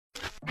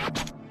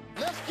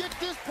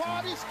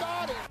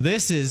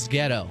This is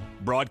Ghetto.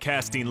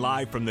 Broadcasting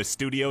live from the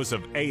studios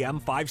of AM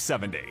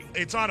 570.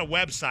 It's on a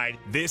website.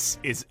 This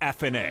is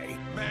FnA.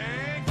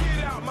 Man,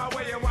 get out my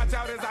way and watch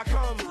out as I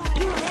come.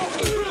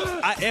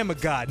 I am a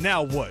god.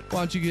 Now what? Why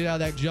don't you get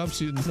out of that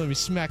jumpsuit and let me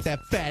smack that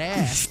fat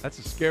ass? That's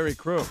a scary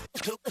crew.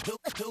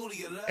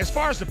 As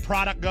far as the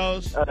product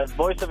goes,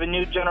 Voice of a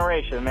new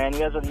generation, man. You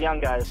guys are the young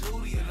guys.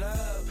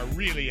 are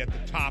really at the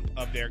top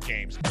of their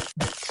games.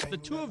 The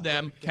two of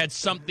them had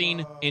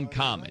something in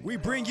common. We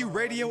bring you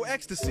radio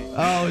ecstasy.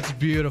 Oh, it's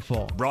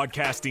beautiful.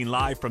 Broadcasting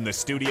live from the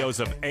studios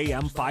of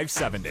AM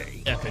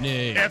 570.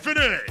 FnA.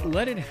 FnA.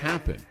 Let it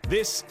happen.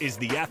 This is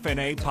the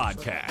FnA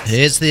podcast.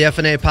 It's the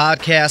FnA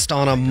podcast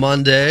on a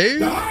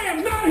Monday. I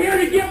am not here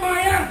to get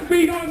my ass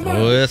beat on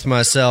Monday. With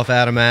myself,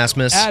 Adam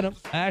Asmus. Adam,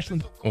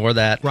 Ashland, Or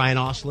that. Ryan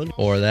Oslin.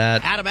 Or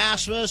that. Adam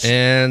Asmus.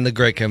 And the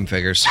great Kevin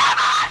Figures.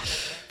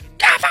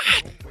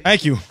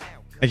 Thank you.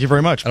 Thank you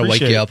very much. I'll wake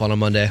Appreciate you it. up on a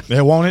Monday.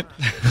 Yeah, won't it?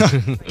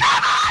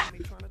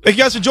 Thank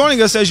you guys for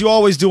joining us, as you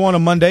always do on a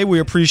Monday. We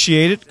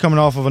appreciate it. Coming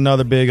off of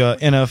another big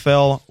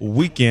NFL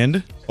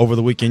weekend. Over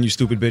the weekend, you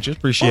stupid bitches.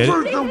 Appreciate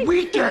Over it. the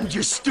weekend,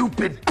 you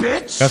stupid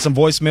bitch. Got some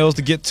voicemails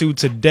to get to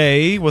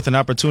today with an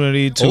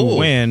opportunity to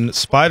win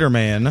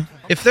Spider-Man.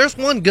 If there's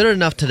one good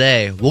enough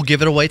today, we'll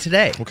give it away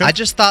today. Okay. I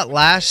just thought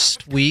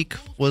last week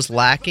was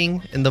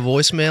lacking in the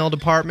voicemail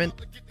department.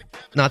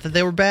 Not that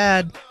they were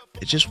bad.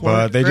 They just weren't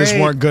But they just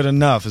great. weren't good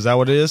enough. Is that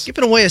what it is?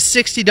 Giving away a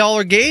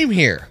 $60 game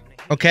here.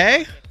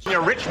 Okay? You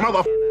rich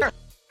motherfucker.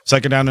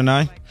 Second down to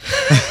 9.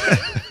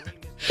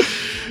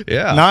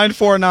 Yeah.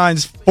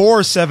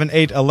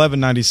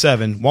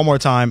 949-478-1197. One more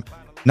time,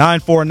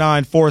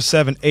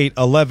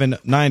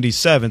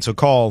 949-478-1197. So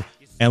call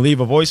and leave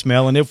a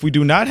voicemail. And if we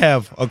do not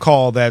have a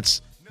call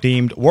that's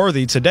deemed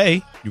worthy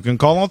today, you can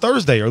call on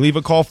Thursday or leave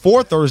a call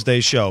for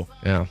Thursday's show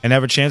Yeah. and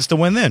have a chance to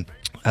win then.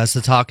 That's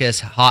the Talk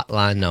S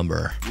hotline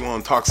number. You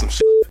want to talk some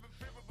shit?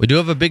 We do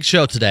have a big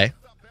show today.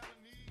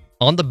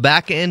 On the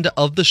back end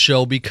of the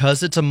show,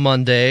 because it's a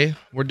Monday,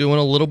 we're doing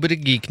a little bit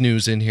of geek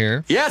news in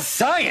here. Yes,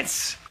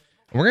 science.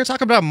 We're going to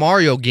talk about a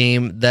Mario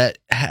game that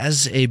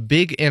has a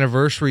big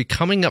anniversary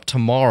coming up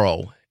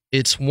tomorrow.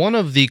 It's one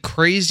of the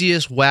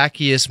craziest,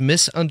 wackiest,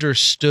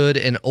 misunderstood,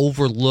 and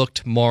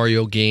overlooked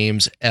Mario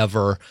games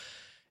ever.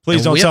 Please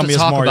And don't we tell have me to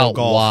it's talk Mario about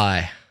Golf.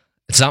 why.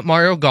 It's not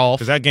Mario Golf.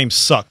 Because that game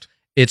sucked.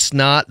 It's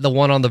not the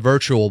one on the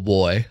Virtual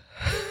Boy.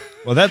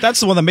 Well, that's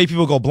the one that made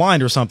people go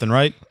blind or something,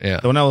 right? Yeah.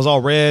 The one that was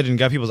all red and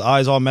got people's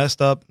eyes all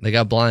messed up. They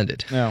got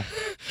blinded. Yeah.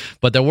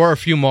 But there were a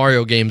few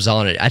Mario games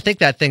on it. I think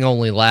that thing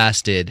only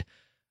lasted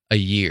a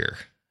year,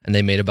 and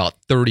they made about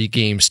 30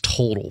 games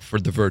total for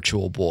the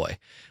Virtual Boy,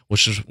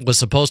 which was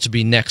supposed to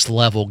be next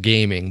level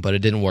gaming, but it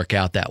didn't work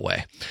out that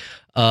way.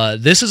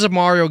 This is a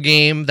Mario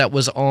game that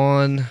was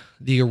on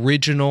the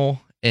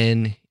original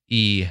NES.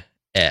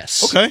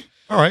 Okay.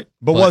 All right.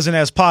 But wasn't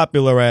as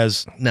popular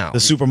as No. the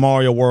Super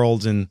Mario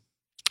Worlds and...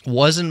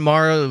 Wasn't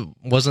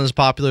as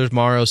popular as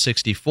Mario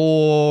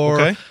 64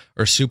 Okay.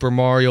 or Super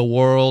Mario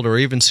World or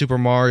even Super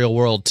Mario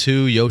World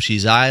 2,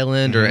 Yoshi's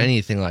Island, or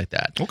anything like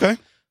that. Okay.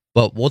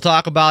 But we'll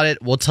talk about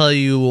it. We'll tell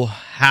you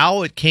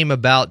how it came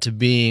about to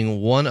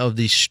being one of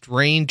the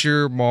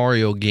stranger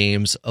Mario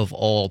games of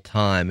all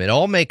time. It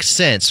all makes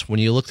sense when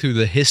you look through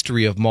the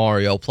history of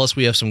Mario. Plus,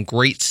 we have some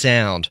great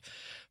sound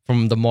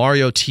from the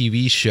Mario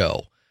TV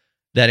show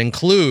that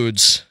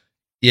includes,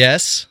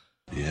 yes,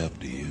 You have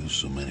to use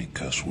so many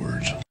cuss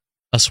words.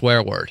 a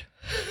swear word.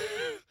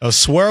 A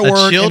swear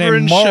word in a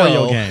children's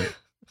Mario show. game.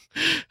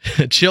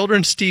 A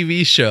children's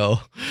TV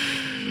show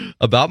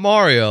about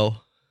Mario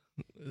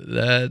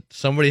that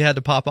somebody had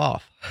to pop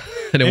off.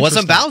 And it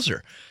wasn't Interesting.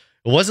 Bowser.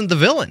 It wasn't the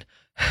villain.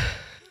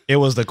 It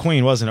was the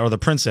queen, wasn't it? Or the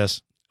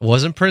princess. It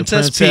wasn't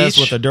Princess Princess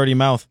Peach. with a dirty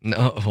mouth.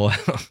 No, well,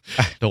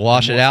 to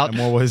wash it out. In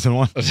more ways than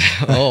one.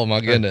 Oh, my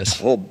goodness.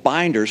 Whole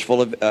binders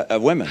full of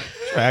women.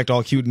 Act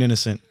all cute and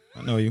innocent.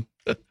 I know you.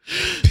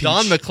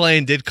 Don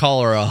McClain did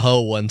call her a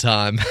hoe one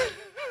time.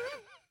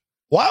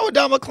 Why would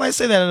Don McClain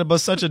say that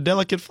about such a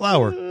delicate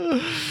flower?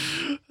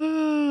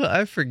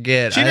 I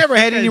forget. She never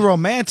had any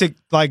romantic,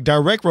 like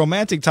direct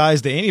romantic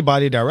ties to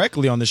anybody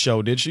directly on the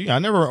show, did she? I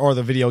never, or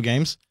the video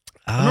games.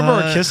 I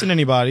remember her kissing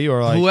anybody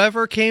or like.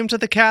 Whoever came to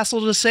the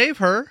castle to save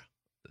her,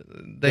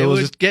 they would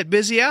just get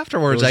busy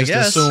afterwards, I just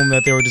guess. assume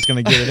that they were just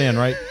going to get it in,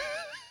 right?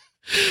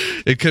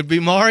 It could be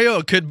Mario.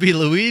 It could be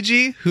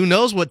Luigi. Who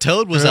knows what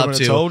Toad was up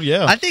to? Toad,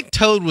 yeah. I think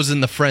Toad was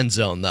in the friend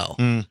zone,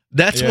 though.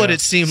 That's yeah. what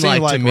it seemed Seemed like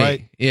to like, me.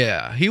 right?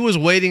 Yeah. He was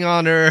waiting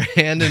on her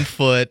hand and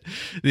foot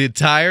the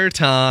entire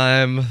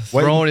time,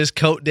 throwing his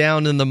coat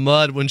down in the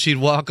mud when she'd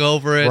walk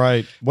over it.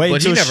 Right. But he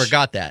until never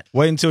got that.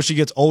 Wait until she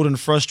gets old and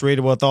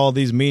frustrated with all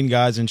these mean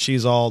guys and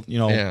she's all,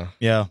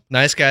 Yeah.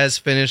 Nice guys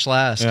finish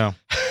last. Yeah.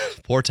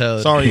 Poor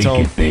Toad. Sorry,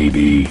 Toad.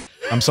 Baby.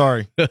 I'm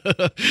sorry.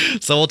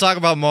 So we'll talk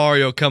about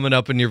Mario coming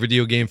up in your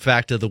video game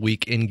fact of the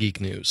week in Geek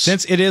News.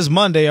 Since it is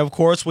Monday, of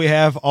course, we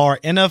have our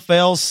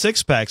NFL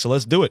six-pack, so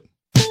let's do it.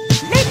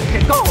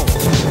 Let's go.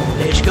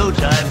 It's go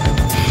time.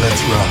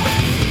 Let's rock.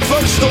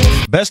 First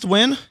off. Best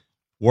win,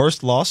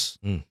 worst loss,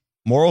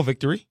 moral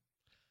victory,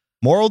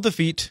 moral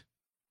defeat,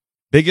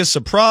 biggest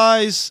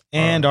surprise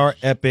and our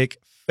epic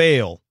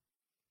fail.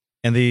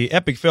 And the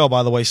epic fail,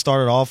 by the way,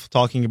 started off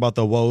talking about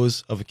the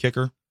woes of a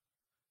kicker.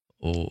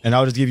 Oh, And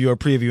I'll just give you a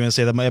preview and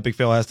say that my epic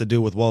fail has to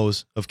do with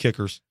woes of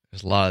kickers.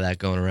 there's a lot of that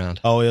going around.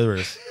 Oh, yeah, there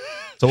is.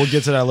 So we'll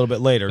get to that a little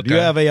bit later. Do you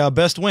have a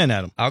best win,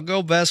 Adam? I'll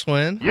go best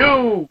win.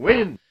 You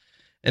win.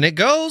 And it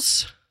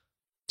goes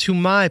to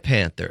my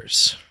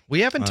Panthers. We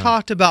haven't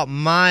talked about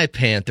my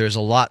Panthers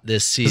a lot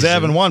this season. Because they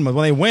haven't won, but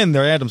when they win,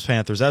 they're Adams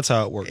Panthers. That's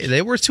how it works.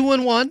 They were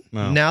 2-1.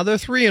 Oh. Now they're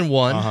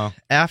 3-1. Uh-huh.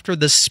 After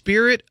the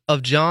spirit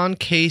of John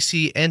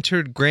Casey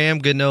entered Graham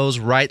Gano's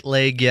right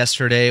leg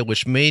yesterday,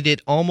 which made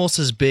it almost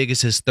as big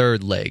as his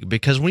third leg.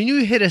 Because when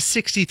you hit a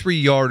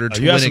 63-yarder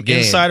to You win have a some game,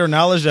 insider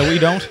knowledge that we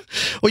don't?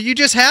 well, you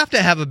just have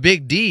to have a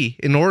big D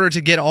in order to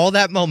get all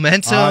that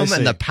momentum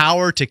and the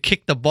power to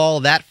kick the ball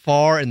that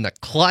far in the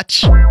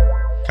clutch.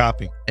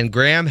 Copy. And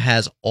Graham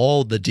has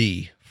all the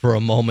D for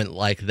a moment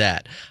like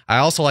that. I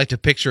also like to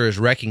picture his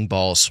wrecking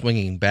ball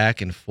swinging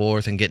back and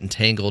forth and getting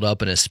tangled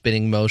up in a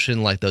spinning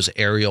motion like those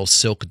aerial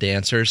silk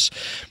dancers,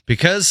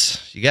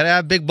 because you got to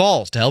have big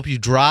balls to help you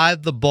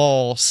drive the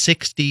ball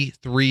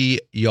 63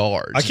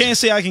 yards. I can't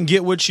say I can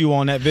get with you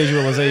on that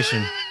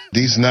visualization.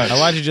 These nuts. I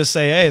like to just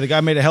say, hey, the guy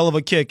made a hell of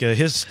a kick, a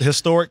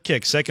historic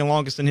kick, second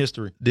longest in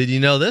history. Did you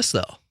know this,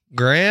 though?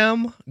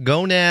 Graham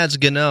Gonads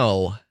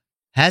Gano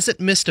hasn't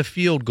missed a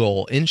field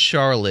goal in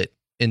Charlotte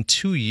in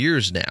 2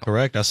 years now.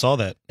 Correct. I saw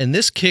that. And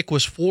this kick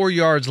was 4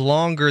 yards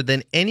longer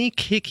than any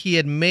kick he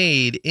had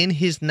made in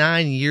his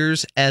 9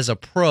 years as a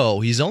pro.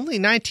 He's only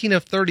 19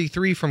 of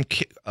 33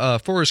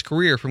 for his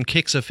career from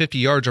kicks of 50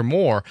 yards or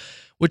more,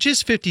 which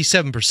is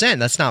 57%.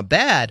 That's not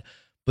bad,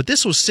 but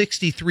this was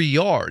 63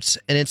 yards,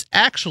 and it's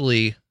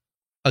actually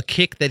a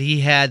kick that he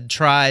had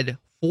tried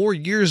 4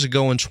 years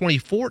ago in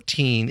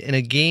 2014 in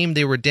a game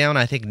they were down,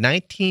 I think,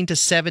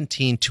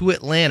 19-17 to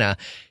Atlanta.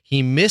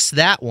 He missed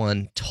that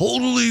one,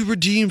 totally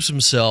redeems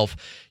himself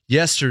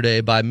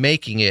yesterday by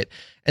making it.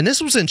 And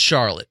this was in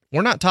Charlotte.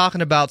 We're not talking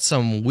about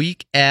some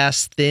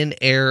weak-ass thin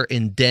air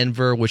in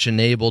Denver, which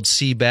enabled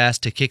Seabass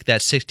to kick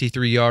that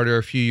 63-yarder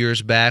a few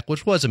years back,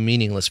 which was a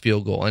meaningless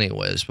field goal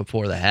anyways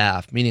before the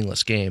half.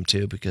 Meaningless game,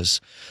 too,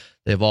 because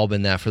they've all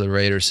been that for the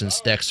Raiders since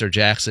Dexter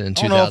Jackson in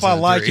 2003. I don't know if I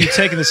like you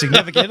taking the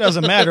significant. It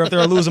doesn't matter if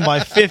they're losing by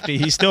 50.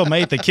 He still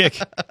made the kick.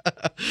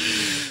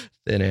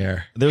 Thin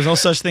air. There's no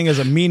such thing as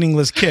a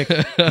meaningless kick.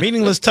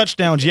 Meaningless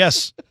touchdowns,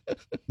 yes.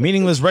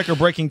 Meaningless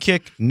record-breaking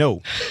kick,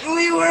 no.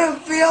 We were in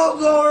field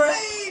goal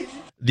range.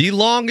 The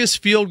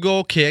longest field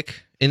goal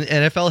kick in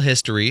NFL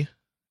history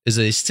is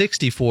a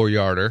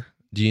 64-yarder.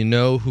 Do you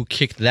know who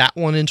kicked that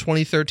one in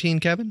 2013,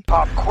 Kevin?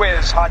 Pop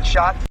quiz, hot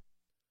shot.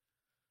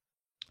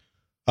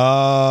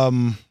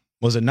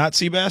 Was it not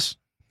Seabass?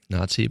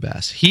 Not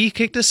Seabass. He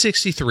kicked a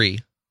 63.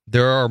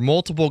 There are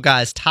multiple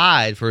guys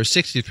tied for a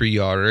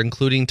 63-yarder,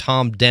 including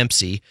Tom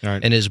Dempsey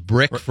and his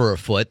brick for a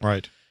foot.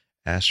 Right.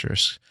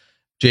 Asterisk.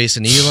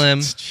 Jason Elam,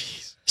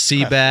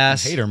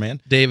 Seabass, Hater, man.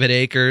 David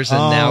Akers, and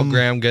now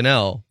Graham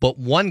Gano. But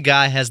one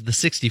guy has the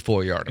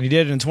 64-yarder. And he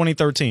did it in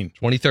 2013.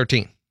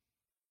 2013.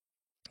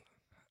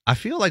 I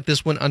feel like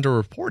this went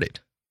underreported.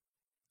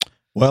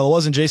 Well, it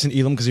wasn't Jason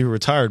Elam because he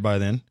retired by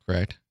then.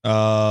 Correct.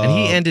 And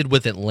he ended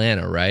with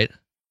Atlanta, right?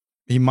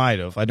 He might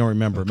have. I don't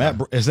remember. Okay.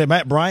 Is that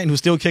Matt Bryant, who's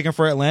still kicking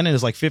for Atlanta and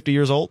is like 50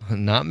 years old?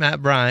 Not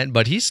Matt Bryant,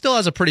 but he still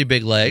has a pretty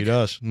big leg. He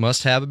does.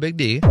 Must have a big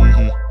D.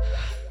 Mm-hmm.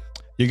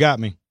 You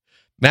got me.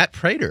 Matt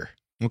Prater.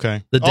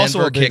 Okay. The Denver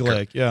also a big kicker.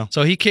 leg, yeah.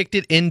 So he kicked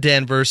it in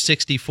Denver,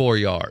 64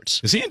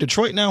 yards. Is he in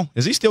Detroit now?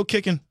 Is he still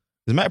kicking?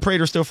 Is Matt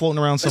Prater still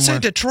floating around somewhere? Is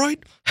it Detroit?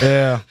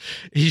 Yeah.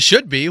 He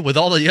should be with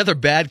all the other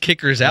bad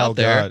kickers out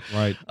there.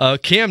 God,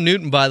 right. Cam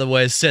Newton, by the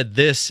way, said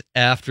this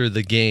after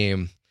the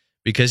game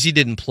because he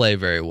didn't play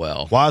very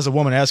well. Why is a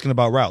woman asking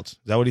about routes? Is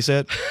that what he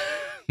said?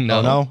 No.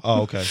 Oh, no?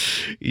 Oh, okay.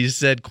 He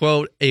said,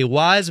 quote, "A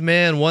wise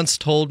man once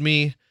told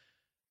me,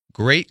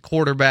 great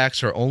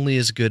quarterbacks are only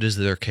as good as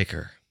their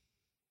kicker."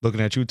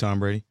 Looking at you,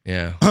 Tom Brady.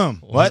 Yeah.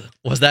 What?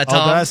 Was that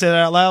Tom? Oh, did I say that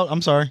out loud?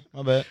 I'm sorry.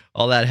 My bad.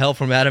 All that help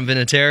from Adam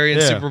Vinatieri in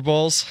Yeah. Super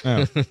Bowls.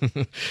 Yeah.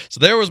 So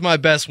there was my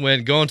best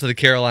win. Going to the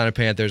Carolina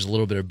Panthers, a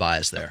little bit of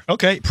bias there.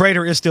 Okay.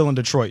 Prater is still in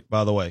Detroit,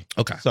 by the way.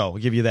 Okay. So I'll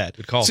give you that.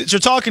 Good call. Since you're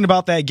talking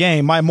about that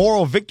game, my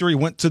moral victory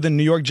went to the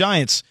New York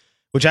Giants,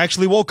 which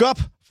actually woke up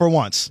for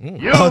once.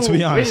 Let's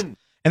be honest.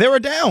 And they were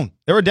down.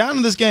 They were down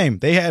in this game.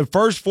 They had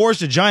first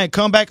forced a giant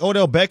comeback.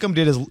 Odell Beckham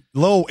did his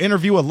little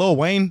interview with Lil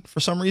Wayne for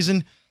some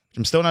reason.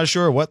 I'm still not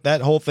sure what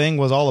that whole thing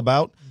was all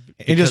about.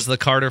 Because the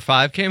Carter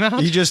 5 came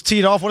out? He just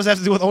teed off. What does that have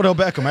to do with Odell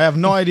Beckham? I have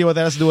no idea what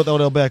that has to do with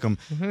Odell Beckham.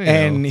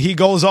 And he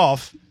goes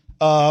off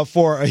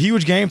for a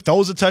huge game,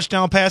 throws a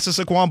touchdown pass to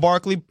Saquon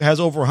Barkley,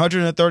 has over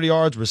 130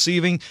 yards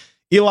receiving.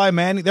 Eli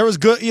Manning, there was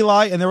good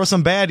Eli and there was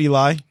some bad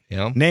Eli.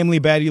 Yeah. Namely,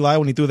 bad Eli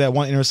when he threw that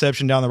one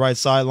interception down the right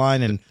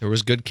sideline, and There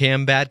was good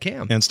Cam, bad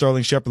Cam. and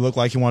Sterling Shepard looked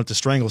like he wanted to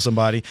strangle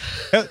somebody.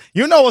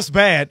 You know what's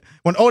bad?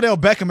 When Odell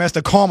Beckham has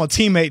to calm a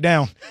teamate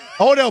down.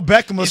 Odell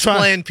Beckham was He's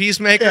playing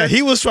peacemaker. Yeah,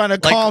 he was trying to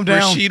like calm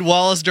down. Rasheed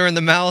Wallace during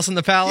the Malice in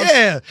the Palace.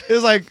 Yeah, it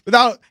was like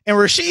without. In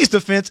Rasheed's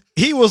defense,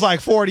 he was like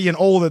 40 and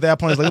old at that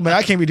point. He's like, man,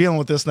 I can't be dealing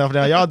with this stuff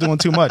now. Y'all doing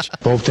too much.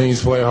 Both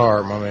teams play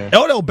hard, my man.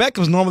 Odell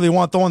Beckham's normally the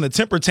one throwing the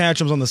temper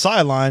tantrums on the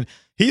sideline.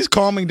 He's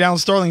calming down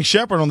Sterling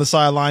Shepard on the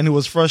sideline, who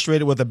was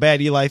frustrated with a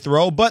bad Eli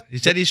throw. But He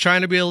said he's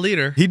trying to be a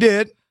leader. he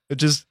did,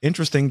 which is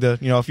interesting.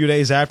 A few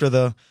days after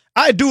the.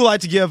 I do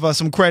like to give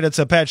some credit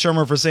to Pat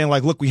Shermer for saying,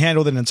 like, look, we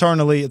handled it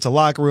internally. It's a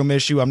locker room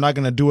issue. I'm not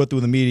going to do it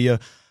through the media.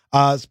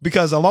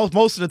 Because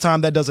most of the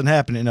time that doesn't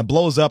happen, and it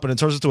blows up and it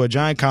turns into a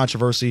giant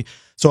controversy.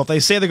 So if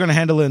they say they're going to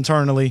handle it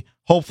internally,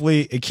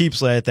 hopefully it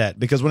keeps at that.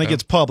 Because when it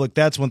gets public,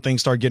 that's when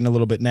things start getting a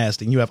little bit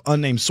nasty. And you have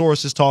unnamed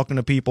sources talking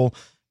to people.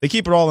 They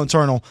keep it all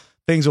internal.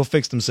 Things will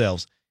fix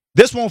themselves.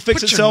 This won't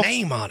fix itself. Put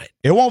your name on it.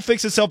 It won't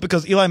fix itself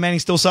because Eli Manning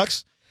still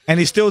sucks, and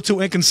he's still too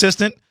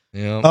inconsistent.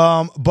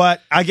 Yeah.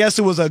 But I guess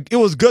it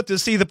was good to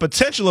see the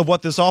potential of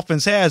what this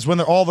offense has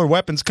when all their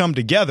weapons come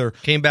together.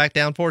 Came back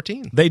down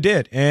 14. They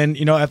did, and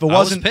if it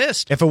wasn't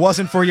pissed. if it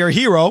wasn't for your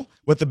hero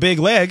with the big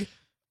leg,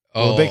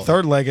 or big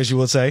third leg, as you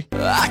would say,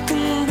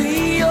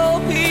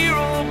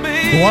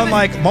 who,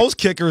 unlike most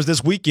kickers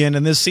this weekend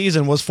and this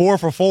season, was 4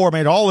 for 4,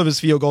 made all of his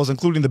field goals,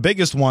 including the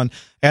biggest one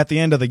at the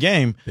end of the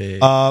game.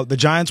 The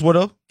Giants would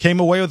have came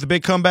away with a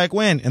big comeback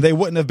win, and they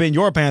wouldn't have been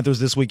your Panthers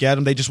this week,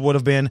 Adam. They just would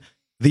have been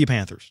the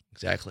Panthers.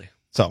 Exactly.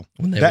 So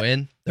when they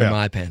win, they're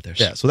my Panthers.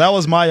 Yeah, so that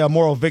was my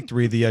moral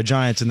victory, the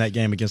Giants in that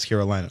game against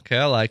Carolina. Okay,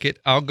 I like it.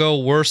 I'll go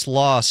worst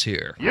loss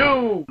here.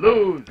 You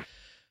lose.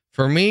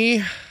 For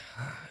me,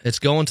 it's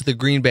going to the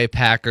Green Bay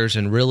Packers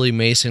and really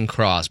Mason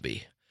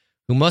Crosby,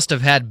 who must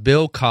have had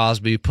Bill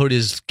Cosby put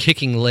his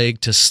kicking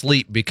leg to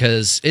sleep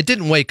because it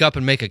didn't wake up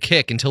and make a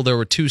kick until there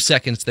was 2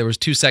 seconds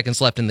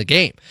left in the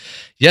game.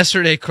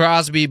 Yesterday,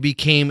 Crosby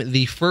became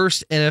the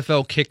first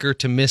NFL kicker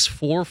to miss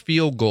 4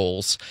 field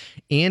goals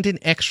and an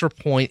extra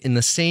point in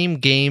the same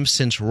game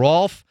since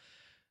Rolf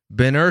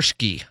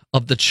Benirschke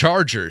of the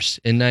Chargers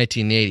in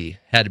 1980.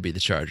 Had to be the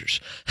Chargers.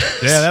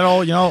 Yeah, that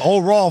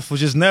old Rolf was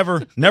just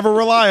never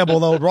reliable,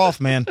 though, Rolf,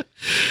 man.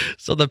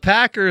 So the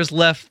Packers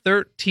left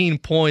 13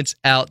 points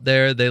out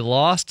there. They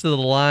lost to the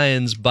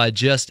Lions by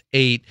just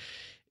 8.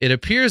 It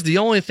appears the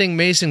only thing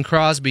Mason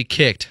Crosby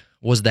kicked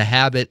was the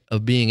habit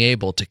of being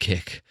able to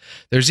kick.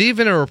 There's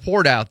even a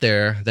report out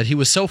there that he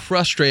was so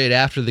frustrated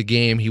after the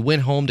game, he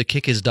went home to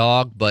kick his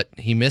dog, but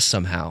he missed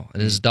somehow,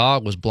 and his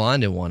dog was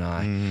blind in one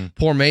eye.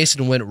 Poor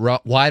Mason went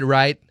wide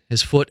right.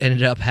 His foot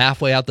ended up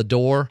halfway out the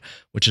door,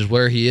 which is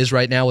where he is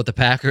right now with the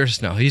Packers.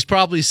 No, he's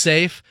probably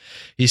safe.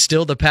 He's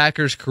still the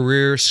Packers'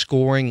 career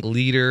scoring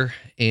leader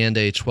and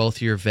a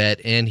 12th-year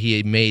vet, and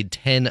he made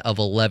 10 of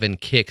 11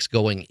 kicks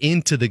going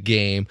into the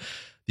game.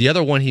 The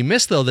other one he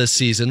missed, though, this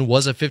season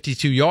was a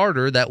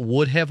 52-yarder that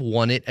would have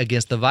won it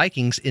against the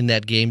Vikings in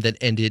that game that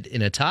ended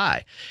in a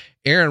tie.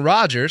 Aaron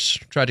Rodgers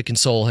tried to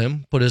console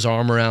him, put his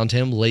arm around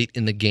him late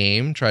in the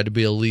game, tried to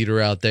be a leader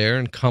out there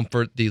and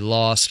comfort the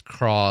lost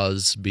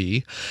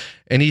Crosby.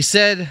 And he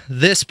said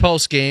this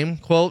post-game,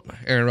 quote,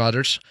 Aaron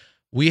Rodgers,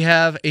 "We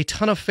have a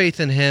ton of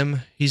faith in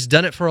him. He's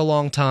done it for a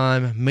long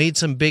time, made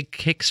some big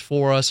kicks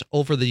for us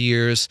over the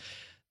years.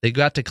 They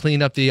got to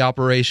clean up the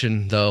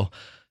operation, though.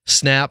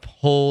 Snap,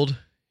 hold,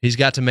 he's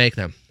got to make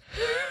them."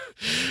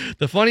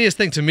 The funniest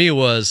thing to me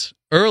was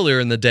earlier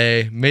in the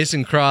day,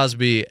 Mason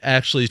Crosby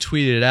actually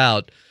tweeted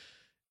out,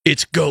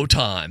 "It's go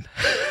time."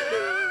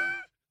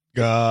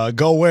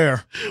 Go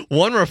where?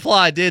 One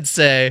reply did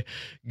say,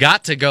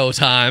 "Got to go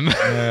time."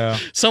 Yeah.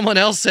 Someone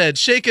else said,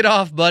 "Shake it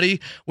off,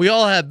 buddy. We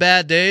all have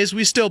bad days.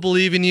 We still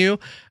believe in you."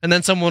 And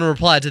then someone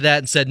replied to that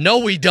and said, "No,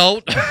 we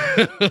don't."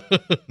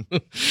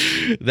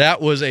 That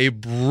was a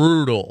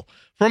brutal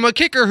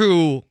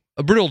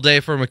day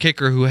from a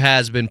kicker who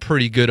has been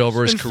pretty good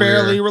over his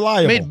career. Fairly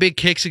reliable. Made big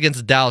kicks against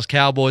the Dallas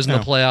Cowboys in the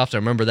playoffs. I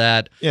remember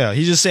that. Yeah,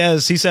 he said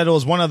it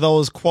was one of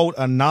those, quote,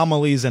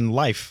 anomalies in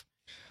life.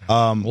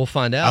 We'll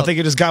find out. I think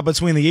it just got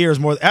between the ears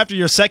more after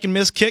your second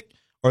missed kick,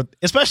 or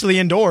especially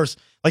indoors.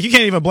 Like, you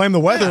can't even blame the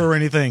weather or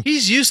anything.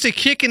 He's used to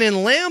kicking in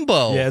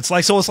Lambeau. Yeah, it's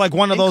like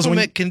one of those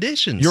when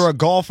conditions. You're a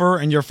golfer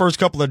and your first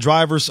couple of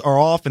drivers are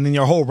off, and then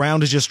your whole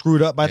round is just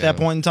screwed up by that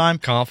point in time.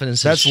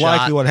 Confidence. That's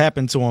likely what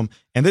happened to him.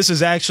 And this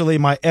is actually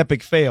my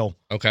epic fail.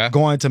 Okay.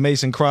 Going to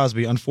Mason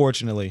Crosby,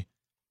 unfortunately.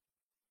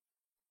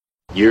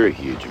 You're a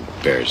huge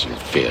embarrassing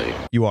failure.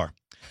 You are.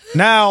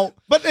 Now,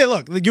 but hey,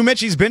 look, you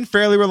mentioned he's been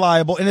fairly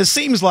reliable, and it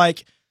seems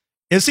like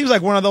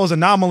one of those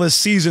anomalous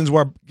seasons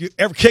where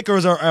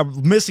kickers are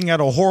missing at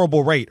a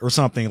horrible rate or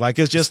something. Like,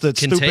 it's just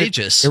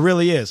contagious. Stupid. It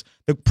really is.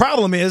 The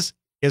problem is,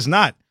 it's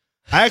not.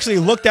 I actually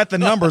looked at the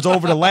numbers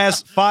over the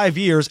last 5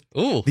 years.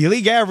 Ooh. The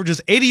league average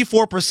is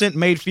 84%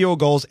 made field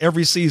goals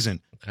every season.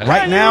 Okay.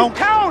 Right now,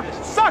 count,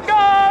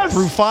 suckers!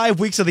 through 5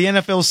 weeks of the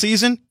NFL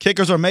season,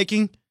 kickers are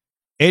making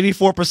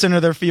 84%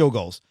 of their field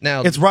goals.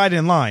 Now, it's right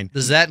in line.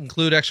 Does that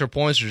include extra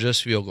points or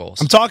just field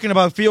goals? I'm talking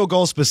about field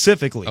goals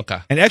specifically. Okay.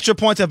 And extra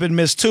points have been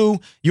missed too.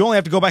 You only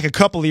have to go back a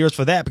couple of years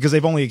for that because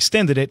they've only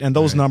extended it, and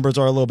those numbers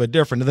are a little bit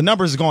different. And the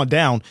numbers have gone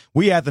down.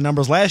 We had the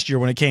numbers last year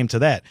when it came to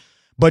that.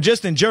 But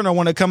just in general,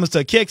 when it comes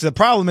to kicks, the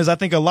problem is I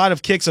think a lot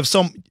of kicks of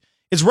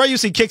it's rare you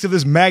see kicks of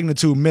this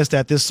magnitude missed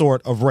at this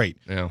sort of rate.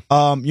 Yeah.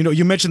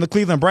 You mentioned the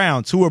Cleveland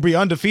Browns, who would be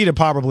undefeated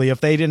probably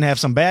if they didn't have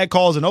some bad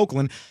calls in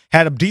Oakland,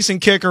 had a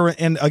decent kicker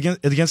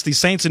against the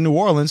Saints in New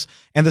Orleans,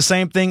 and the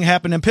same thing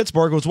happened in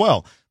Pittsburgh as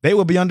well. They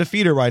would be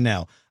undefeated right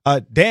now.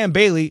 Dan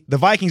Bailey, the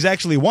Vikings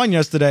actually won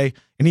yesterday,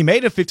 and he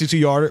made a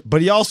 52-yarder, but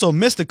he also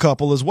missed a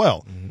couple as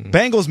well.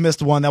 Bengals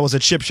missed one that was a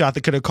chip shot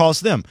that could have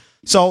cost them.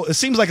 So it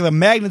seems like the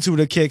magnitude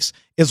of kicks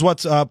is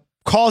what's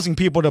causing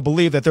people to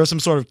believe that there's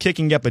some sort of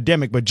kicking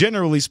epidemic. But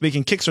generally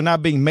speaking, kicks are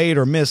not being made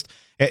or missed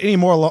at any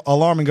more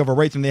alarming of a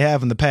rate than they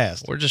have in the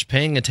past. We're just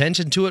paying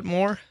attention to it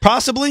more?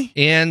 Possibly.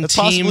 And That's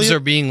teams possibly are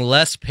being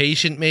less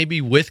patient maybe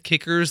with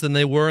kickers than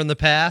they were in the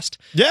past?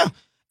 Yeah.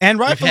 And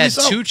rightfully We've had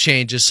so. 2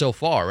 changes so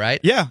far,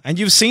 right? Yeah, and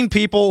you've seen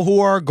people who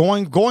are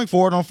going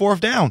for it on fourth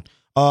down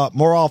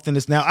more often.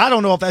 It's now. I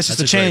don't know if that's just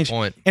a change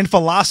in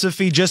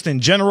philosophy, just in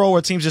general,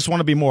 where teams just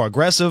want to be more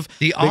aggressive.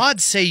 The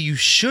odds say you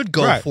should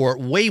go for it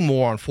way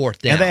more on fourth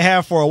down. And they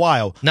have for a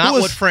while. Not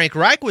what Frank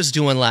Reich was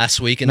doing last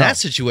week in that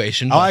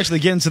situation. I'll actually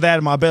get into that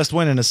in my best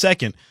win in a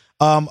second.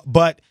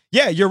 But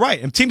yeah, you're right.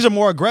 And teams are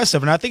more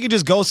aggressive. And I think it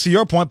just goes to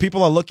your point.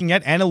 People are looking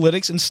at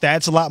analytics and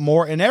stats a lot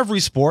more in every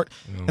sport.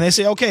 And they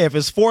say, okay, if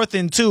it's 4th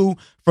and 2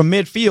 from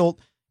midfield,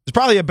 there's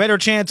probably a better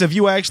chance of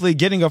you actually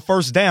getting a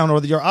first down, or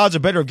your odds are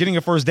better of getting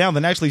a first down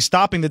than actually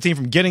stopping the team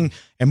from getting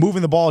and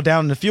moving the ball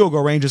down in the field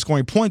goal range and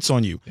scoring points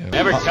on you.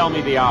 Never tell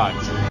me the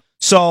odds.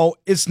 So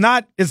it's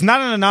not an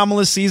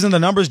anomalous season. The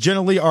numbers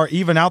generally are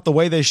even out the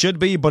way they should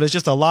be, but it's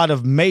just a lot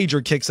of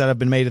major kicks that have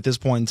been made at this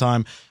point in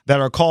time that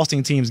are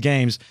costing teams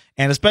games.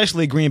 And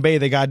especially Green Bay,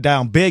 they got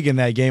down big in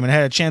that game and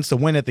had a chance to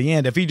win at the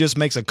end. If he just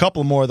makes a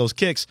couple more of those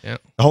kicks, the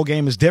whole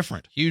game is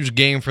different. Huge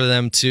game for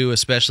them too,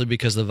 especially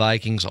because the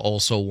Vikings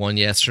also won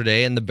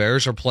yesterday and the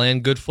Bears are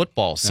playing good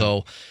football.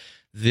 So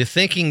the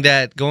thinking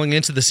that going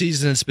into the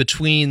season it's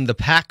between the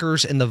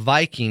Packers and the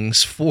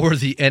Vikings for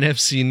the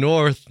NFC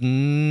North,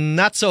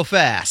 not so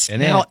fast.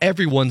 And now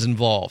everyone's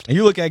involved. And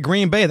you look at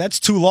Green Bay, that's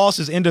 2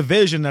 losses in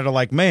division that are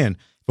like, man,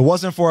 if it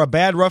wasn't for a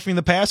bad roughing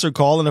the passer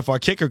call and if our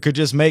kicker could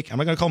just make, I'm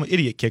not going to call him an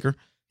idiot kicker.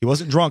 He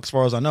wasn't drunk as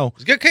far as I know.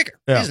 He's a good kicker.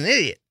 Yeah. He's an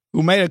idiot.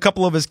 Who made a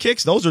couple of his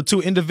kicks. Those are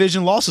 2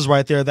 in-division losses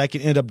right there that can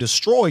end up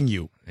destroying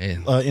you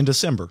in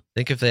December.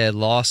 Think if they had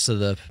lost to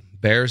the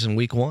Bears in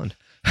week 1.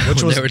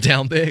 Which they were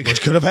down big.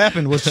 Which could have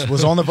happened, which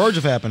was on the verge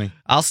of happening.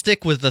 I'll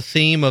stick with the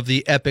theme of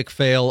the epic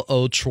fail,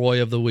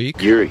 Troy of the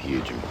week. You're a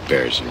huge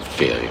embarrassing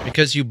failure.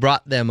 Because you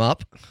brought them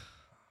up.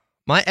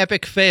 My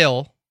epic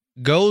fail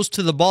goes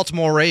to the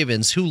Baltimore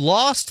Ravens, who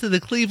lost to the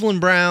Cleveland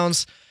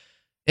Browns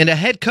and a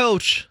head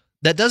coach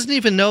that doesn't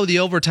even know the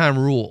overtime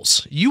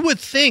rules. You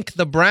would think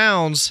the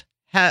Browns,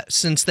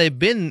 since they've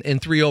been in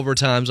 3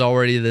 overtimes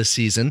already this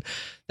season,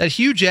 that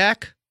Hugh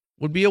Jack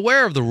would be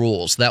aware of the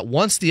rules, that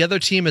once the other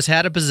team has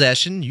had a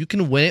possession, you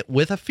can win it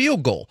with a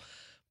field goal.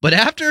 But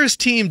after his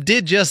team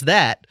did just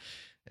that,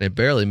 and it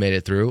barely made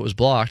it through, it was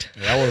blocked.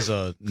 That was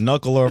a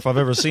knuckler if I've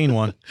ever seen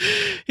one.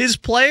 His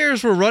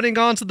players were running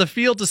onto the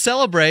field to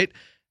celebrate,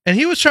 and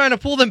he was trying to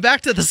pull them back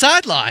to the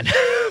sideline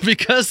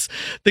because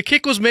the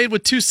kick was made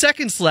with 2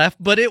 seconds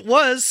left, but it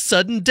was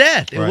sudden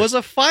death. It was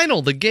a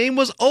final. The game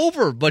was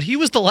over, but he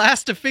was the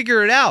last to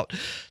figure it out.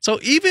 So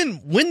even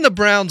when the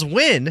Browns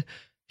win,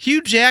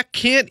 Hugh Jack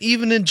can't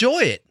even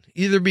enjoy it,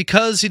 either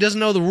because he doesn't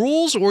know the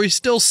rules or he's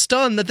still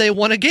stunned that they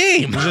won a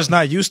game. He's just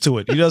not used to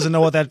it. He doesn't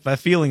know what that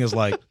feeling is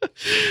like.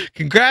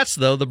 Congrats,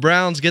 though. The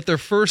Browns get their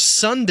first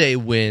Sunday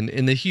win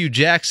in the Hugh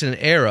Jackson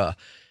era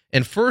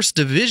and first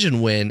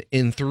division win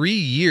in 3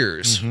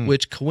 years,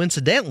 which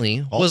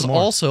coincidentally was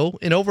also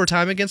in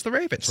overtime against the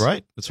Ravens.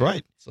 That's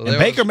right. So and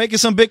Baker making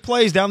some big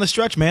plays down the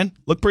stretch, man.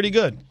 Looked pretty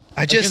good.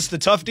 Against the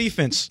tough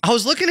defense. I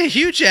was looking at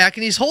Hugh Jack,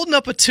 and he's holding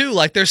up a 2.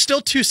 Like, there's still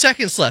 2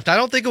 seconds left. I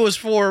don't think it was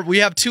for we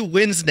have 2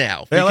 wins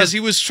now because he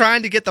was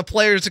trying to get the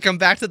players to come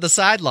back to the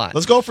sideline.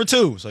 Let's go for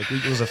 2. It's like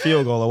it was a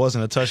field goal. It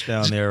wasn't a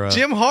touchdown there.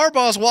 Jim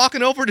Harbaugh's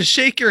walking over to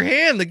shake your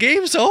hand. The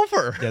game's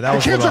over. Yeah, that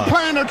was the kids are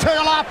playing their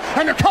tail off,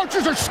 and the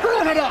coaches are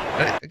screwing it up.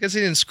 I guess he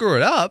didn't screw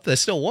it up. They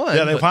still won.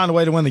 Yeah, they found a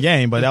way to win the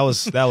game, but that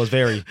was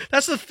very.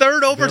 That's the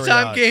 3rd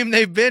overtime game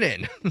they've been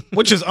in,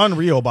 which is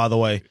unreal, by the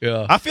way.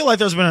 Yeah, I feel like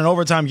there's been an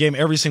overtime game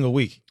every single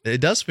week.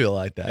 It does feel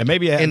like that.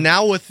 And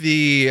now with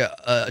the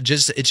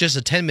it's just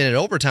a 10-minute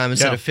overtime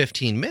instead of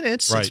 15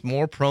 minutes, it's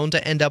more prone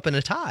to end up in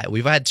a tie.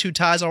 We've had 2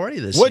 ties already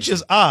this season. Which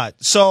is odd.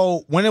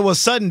 So when it was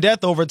sudden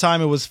death overtime,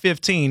 it was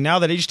 15. Now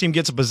that each team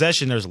gets a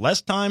possession, there's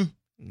less time.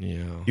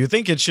 Yeah. You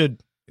think it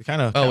should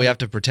kind of... we have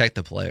to protect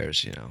the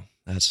players,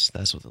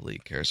 That's what the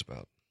league cares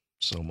about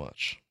so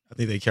much. I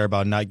think they care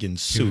about not getting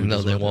sued. Even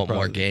though they want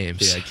more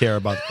games. Yeah, care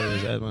about the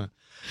players.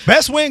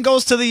 Best win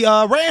goes to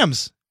the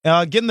Rams.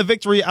 Getting the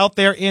victory out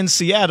there in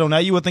Seattle. Now,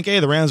 you would think,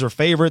 hey, the Rams are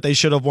favorite. They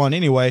should have won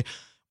anyway.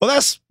 Well,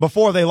 that's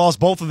before they lost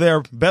both of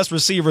their best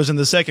receivers in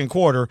the second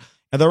quarter,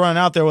 and they're running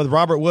out there with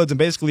Robert Woods and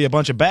basically a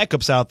bunch of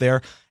backups out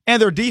there.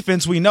 And their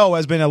defense, we know,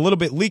 has been a little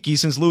bit leaky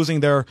since losing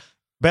their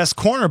best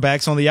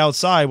cornerbacks on the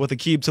outside with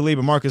Aqib Talib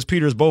and Marcus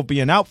Peters both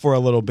being out for a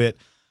little bit.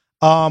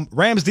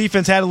 Rams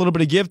defense had a little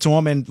bit of give to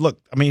him, and look,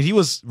 I mean,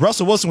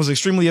 Russell Wilson was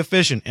extremely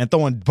efficient and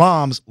throwing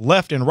bombs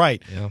left and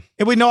right. Yeah.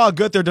 And we know how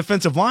good their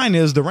defensive line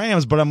is, the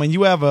Rams, but I mean,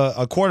 you have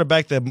a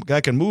quarterback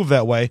that can move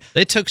that way.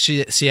 They took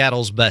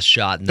Seattle's best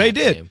shot in that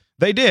game.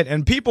 They did.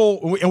 And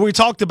we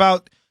talked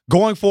about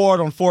going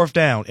forward on fourth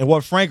down and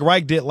what Frank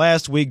Reich did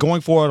last week,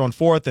 going forward on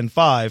 4th and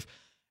 5.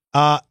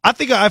 I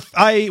think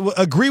I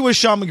agree with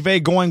Sean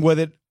McVay going with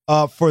it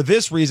for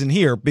this reason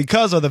here,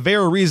 because of the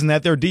very reason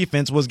that their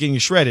defense was getting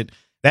shredded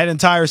that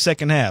entire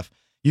second half.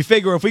 You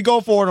figure if we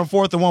go forward on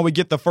 4th and 1, we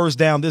get the first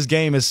down, this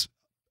game is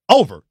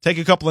over. Take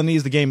a couple of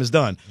knees, the game is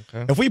done.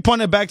 Okay. If we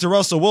punt it back to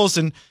Russell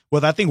Wilson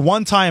with, I think,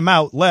 one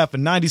timeout left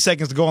and 90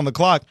 seconds to go on the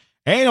clock,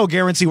 ain't no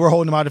guarantee we're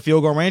holding him out of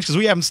field goal range because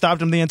we haven't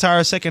stopped him the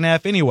entire second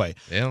half anyway.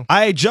 Yeah.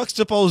 I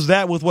juxtapose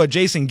that with what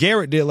Jason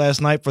Garrett did last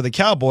night for the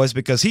Cowboys,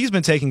 because he's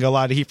been taking a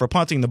lot of heat for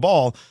punting the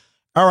ball.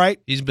 All right.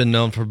 He's been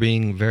known for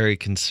being very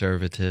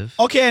conservative.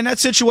 Okay, in that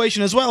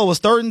situation as well, it was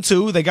 3rd and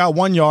 2. They got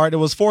 1 yard. It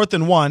was 4th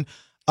and 1.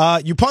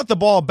 You punt the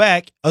ball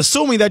back,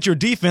 assuming that your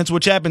defense,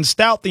 which had been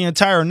stout the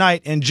entire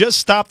night and just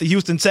stopped the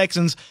Houston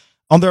Texans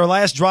on their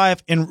last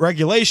drive in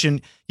regulation,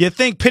 you'd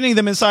think pinning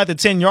them inside the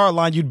 10-yard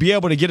line, you'd be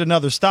able to get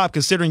another stop,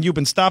 considering you've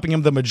been stopping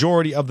them the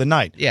majority of the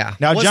night. Yeah.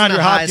 Now, it wasn't DeAndre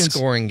a Hopkins,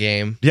 high-scoring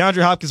game.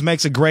 DeAndre Hopkins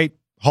makes a great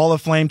Hall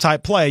of Fame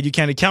type play. You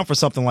can't account for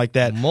something like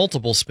that.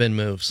 Multiple spin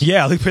moves.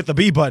 Yeah, they hit the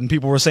B button,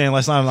 people were saying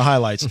last night on the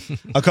highlights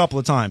a couple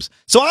of times.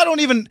 So I don't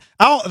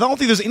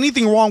think there's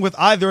anything wrong with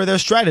either of their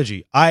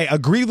strategy. I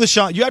agree with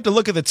Sean. You have to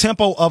look at the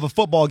tempo of a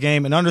football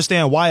game and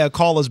understand why a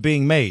call is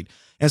being made.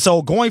 And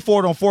so going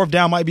forward on 4th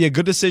down might be a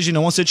good decision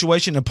in one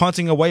situation, and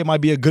punting away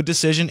might be a good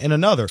decision in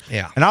another.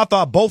 Yeah. And I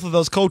thought both of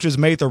those coaches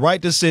made the right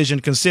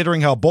decision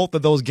considering how both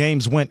of those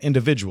games went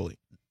individually.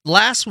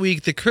 Last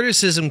week, the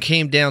criticism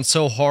came down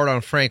so hard on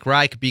Frank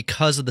Reich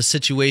because of the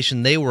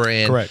situation they were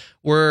in. Correct.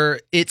 Where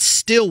it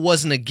still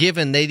wasn't a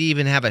given they'd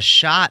even have a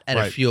shot at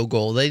a field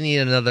goal. They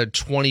needed another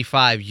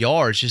 25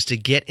 yards just to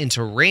get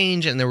into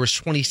range, and there was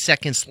 20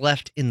 seconds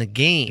left in the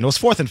game. It was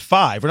 4th and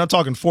 5. We're not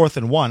talking 4th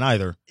and 1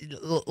 either.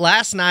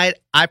 Last night,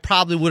 I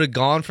probably would have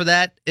gone for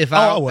that if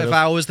I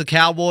was the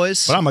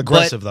Cowboys. But I'm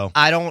aggressive, though.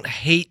 I don't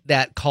hate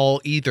that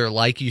call either.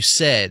 Like you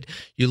said,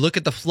 you look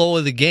at the flow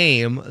of the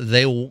game,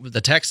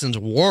 the Texans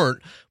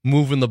weren't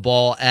moving the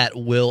ball at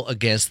will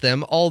against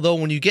them. Although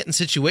when you get in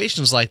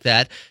situations like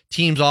that,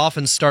 teams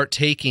often start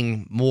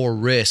taking more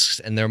risks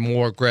and they're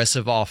more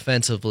aggressive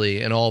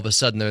offensively, and all of a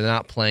sudden they're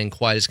not playing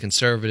quite as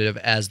conservative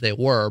as they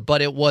were.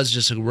 But it was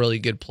just a really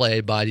good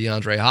play by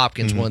DeAndre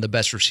Hopkins, one of the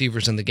best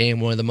receivers in the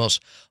game, one of the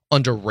most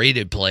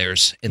underrated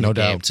players in the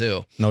game,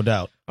 too. No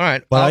doubt. All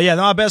right. But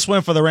my best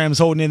win for the Rams,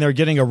 holding in there,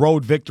 getting a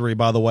road victory,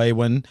 by the way,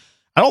 when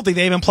I don't think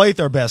they even played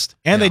their best.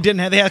 And they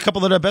had a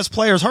couple of their best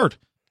players hurt.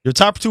 Your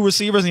top 2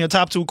 receivers and your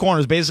top 2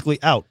 corners basically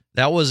out.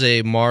 That was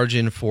a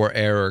margin for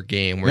error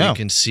game where you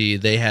can see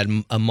they had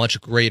a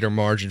much greater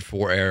margin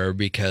for error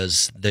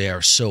because they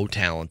are so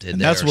talented.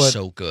 They are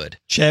so good.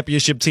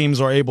 Championship teams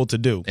are able to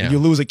do. Yeah. You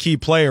lose a key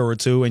player or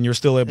two, and you're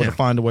still able to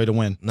find a way to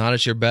win. Not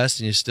at your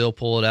best, and you still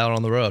pull it out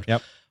on the road.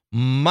 Yep.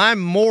 My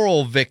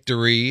moral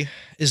victory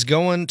is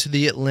going to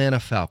the Atlanta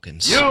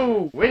Falcons.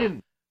 You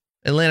win.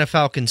 Atlanta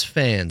Falcons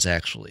fans,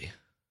 actually,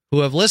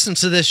 who have listened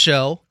to this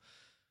show,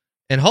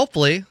 and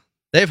hopefully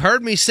they've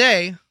heard me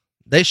say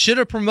they should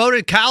have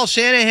promoted Kyle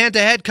Shanahan to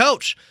head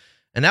coach,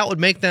 and that would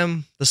make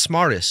them the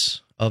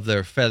smartest of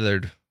their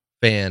feathered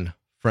fan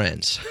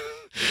friends.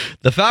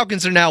 The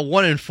Falcons are now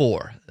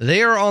 1-4.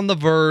 They are on the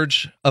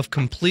verge of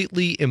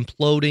completely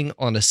imploding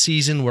on a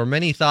season where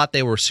many thought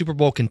they were Super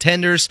Bowl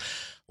contenders.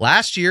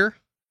 Last year,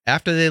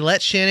 after they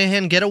let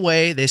Shanahan get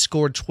away, they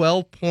scored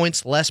 12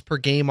 points less per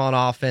game on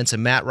offense,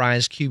 and Matt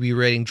Ryan's QB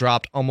rating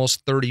dropped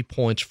almost 30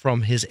 points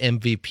from his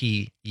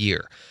MVP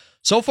year.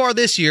 So far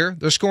this year,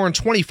 they're scoring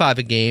 25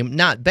 a game.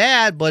 Not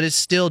bad, but it's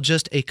still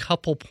just a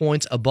couple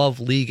points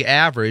above league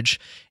average.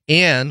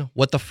 And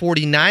what the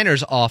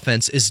 49ers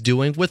offense is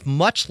doing with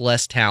much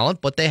less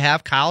talent, but they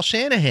have Kyle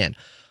Shanahan.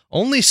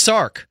 Only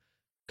Sark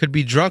could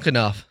be drunk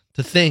enough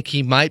to think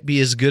he might be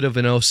as good of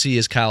an OC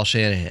as Kyle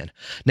Shanahan.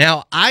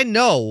 Now, I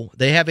know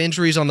they have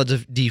injuries on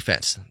the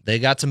defense. They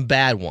got some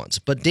bad ones.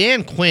 But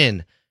Dan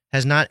Quinn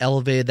has not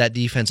elevated that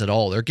defense at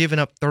all. They're giving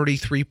up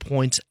 33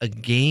 points a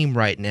game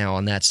right now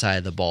on that side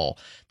of the ball.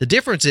 The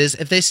difference is,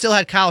 if they still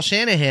had Kyle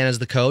Shanahan as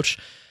the coach,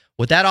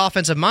 with that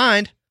offensive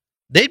mind,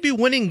 they'd be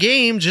winning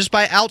games just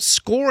by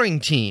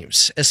outscoring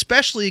teams,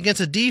 especially against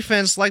a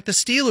defense like the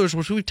Steelers,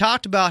 which we've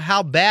talked about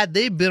how bad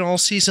they've been all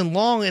season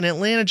long, and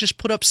Atlanta just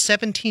put up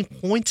 17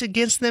 points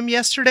against them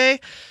yesterday.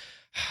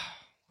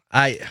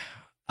 I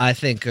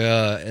think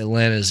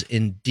Atlanta's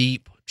in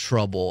deep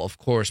trouble, of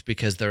course,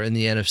 because they're in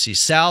the NFC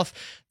South.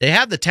 They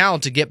have the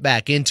talent to get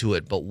back into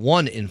it, but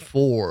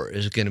 1-4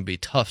 is going to be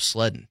tough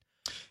sledding.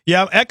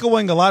 Yeah, I'm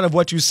echoing a lot of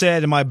what you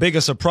said, and my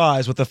biggest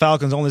surprise with the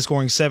Falcons only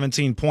scoring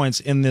 17 points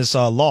in this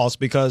loss,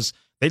 because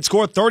they'd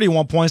scored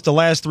 31 points the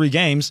last 3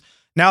 games.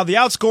 Now, the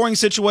outscoring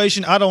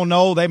situation, I don't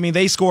know.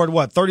 They scored,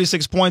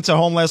 36 points at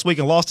home last week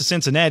and lost to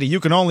Cincinnati. You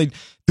can only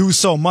do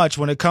so much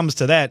when it comes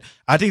to that.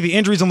 I think the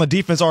injuries on the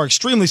defense are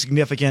extremely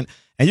significant,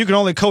 and you can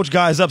only coach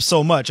guys up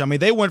so much. I mean,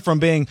 they went from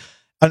being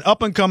an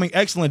up-and-coming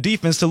excellent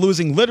defense to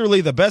losing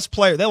literally the best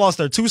player. They lost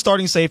their 2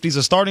 starting safeties,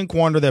 a starting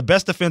corner, their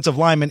best defensive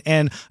lineman,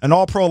 and an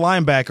all-pro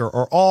linebacker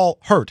are all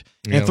hurt.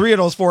 Yeah. And 3 of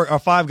those 4 or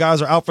 5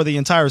 guys are out for the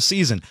entire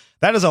season.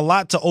 That is a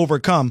lot to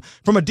overcome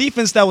from a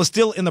defense that was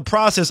still in the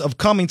process of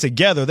coming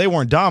together. They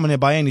weren't dominant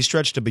by any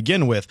stretch to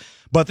begin with.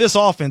 But this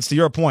offense, to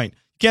your point,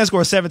 you can't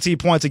score 17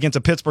 points against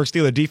a Pittsburgh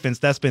Steelers defense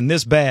that's been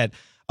this bad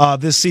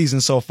this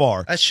season so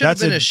far. That should have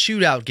been a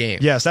shootout game.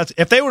 Yes,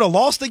 if they would have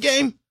lost the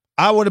game,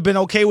 I would have been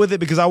okay with it,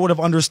 because I would have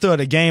understood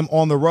a game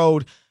on the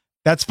road.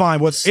 That's fine.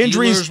 With Steelers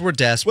injuries, were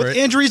desperate. With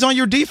injuries on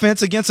your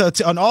defense against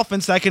an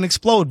offense that can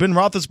explode. Ben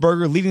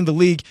Roethlisberger leading the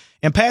league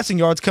in passing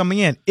yards coming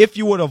in. If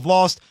you would have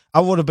lost, I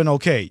would have been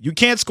okay. You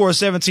can't score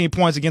 17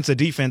 points against a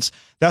defense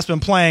that's been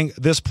playing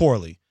this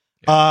poorly.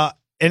 Yeah.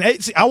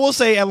 I will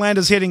say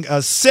Atlanta's hitting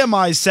a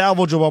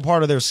semi-salvageable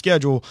part of their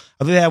schedule.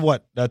 They have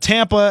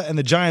Tampa and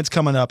the Giants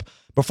coming up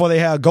before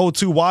they go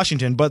to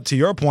Washington. But to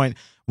your point,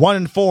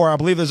 1-4. I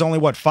believe there's only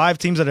 5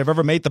 teams that have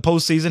ever made the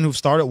postseason who've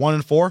started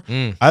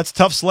 1-4. That's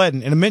tough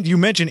sledding. And you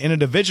mentioned in a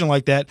division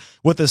like that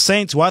with the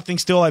Saints, who I think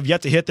still have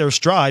yet to hit their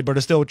stride, but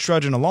are still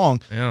trudging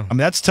along. Yeah. I mean,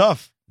 that's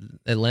tough.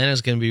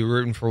 Atlanta's going to be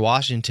rooting for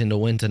Washington to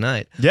win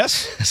tonight.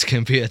 Yes, it's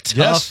going to be a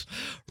tough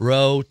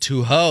row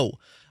to hoe.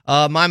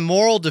 My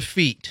moral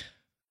defeat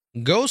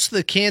goes to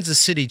the Kansas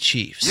City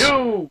Chiefs.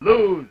 You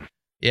lose.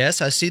 Yes,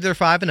 I see they're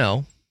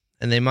 5-0,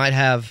 and they might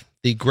have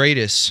the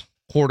greatest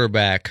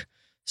quarterback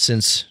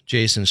since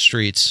Jason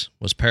Streets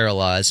was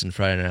paralyzed in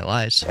Friday Night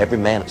Lights. Every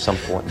man at some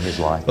point in his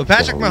life. But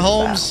Patrick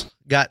Mahomes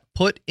got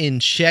put in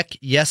check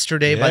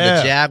yesterday by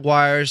the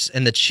Jaguars,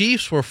 and the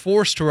Chiefs were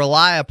forced to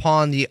rely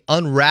upon the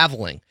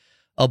unraveling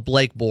of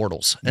Blake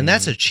Bortles. And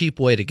that's a cheap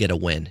way to get a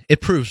win.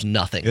 It proves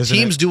nothing.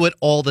 Teams do it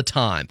all the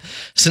time.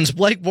 Since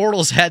Blake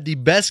Bortles had the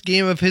best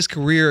game of his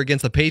career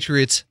against the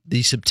Patriots,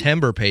 the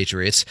September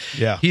Patriots,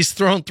 he's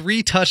thrown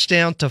 3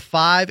 touchdowns to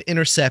 5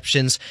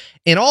 interceptions,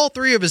 and all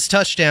 3 of his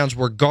touchdowns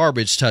were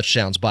garbage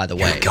touchdowns, by the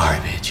way.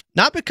 Garbage.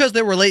 Not because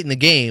they were late in the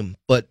game,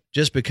 but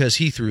just because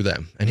he threw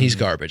them, and he's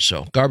garbage.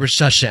 So, garbage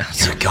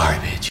touchdowns. You're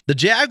garbage. The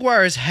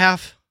Jaguars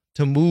have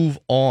to move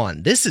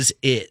on. This is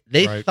it.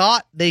 They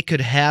thought they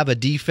could have a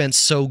defense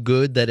so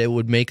good that it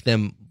would make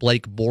them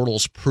Blake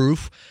Bortles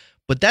proof,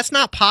 but that's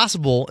not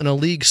possible in a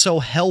league so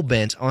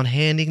hell-bent on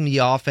handing the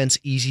offense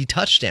easy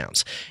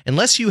touchdowns.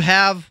 Unless you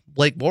have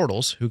Blake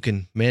Bortles, who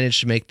can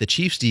manage to make the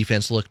Chiefs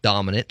defense look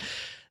dominant,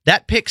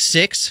 that pick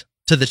 6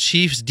 to the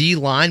Chiefs D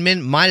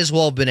lineman might as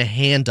well have been a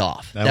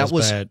handoff. That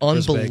was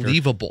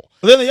unbelievable.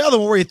 But then the other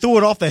one where he threw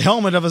it off the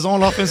helmet of his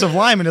own offensive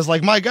lineman is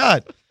like, my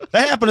God,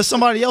 that happened to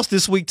somebody else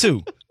this week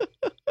too.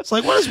 It's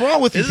like, what is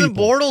wrong with you Isn't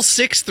people? Bortles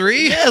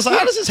 6'3"? Yeah, so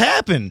how does this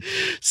happen?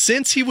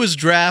 Since he was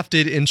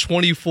drafted in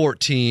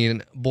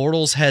 2014,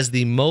 Bortles has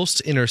the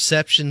most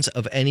interceptions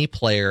of any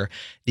player,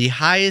 the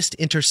highest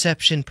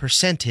interception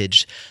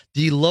percentage,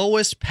 the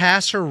lowest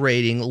passer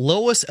rating,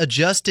 lowest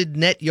adjusted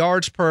net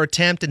yards per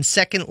attempt, and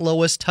second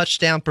lowest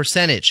touchdown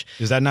percentage.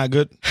 Is that not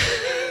good?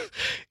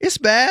 It's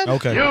bad.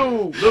 Okay.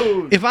 You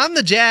lose. If I'm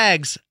the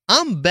Jags,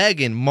 I'm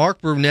begging Mark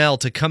Brunell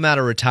to come out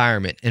of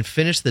retirement and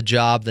finish the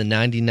job the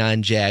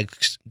 99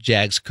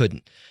 Jags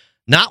couldn't.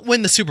 Not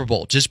win the Super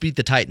Bowl, just beat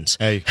the Titans.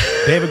 Hey,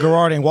 David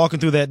Garrard ain't walking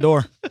through that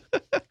door.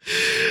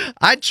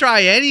 I'd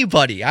try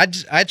anybody.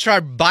 I'd try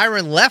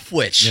Byron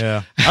Leftwich.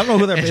 Yeah. I don't know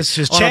who that is.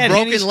 Just on Chad a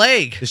broken Henne's,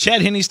 leg. Is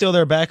Chad Henne still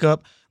their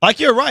backup? Like,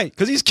 you're right,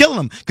 because he's killing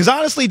them. Because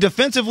honestly,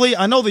 defensively,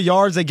 I know the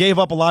yards, they gave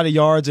up a lot of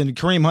yards, and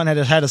Kareem Hunt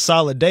had a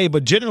solid day,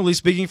 but generally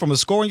speaking, from a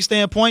scoring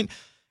standpoint,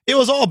 it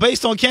was all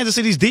based on Kansas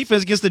City's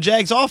defense against the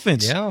Jags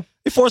offense. Yeah.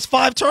 They forced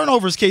 5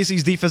 turnovers,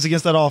 KC's defense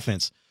against that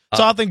offense.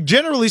 So I think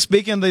generally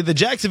speaking, the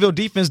Jacksonville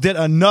defense did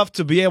enough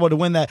to be able to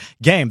win that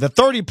game. The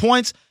 30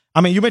 points,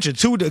 I mean, you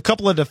mentioned a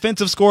couple of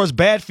defensive scores,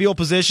 bad field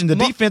position. The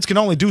defense can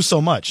only do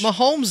so much.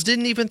 Mahomes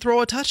didn't even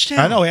throw a touchdown.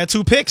 I know, he had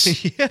 2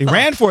 picks. Yeah. He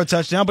ran for a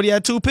touchdown, but he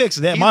had 2 picks.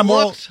 He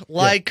looked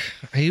like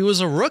he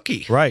was a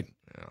rookie. Right.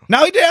 Yeah.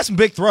 Now, he did have some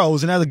big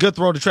throws, and had a good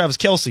throw to Travis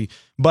Kelce,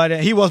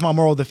 but he was my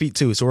moral defeat,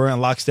 too, so we're in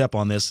lockstep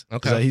on this.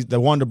 Okay. The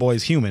Wonder Boy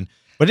is human.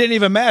 But it didn't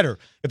even matter.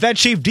 If that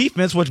Chief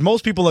defense, which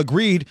most people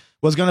agreed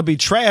was going to be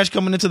trash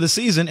coming into the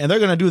season, and they're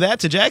going to do that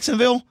to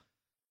Jacksonville,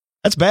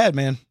 that's bad,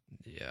 man.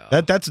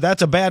 Yeah,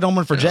 that's a bad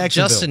omen for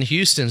Jacksonville. Justin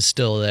Houston's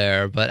still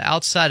there, but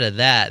outside of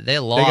that, they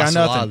lost got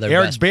nothing. a lot of their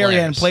Eric best Berry players.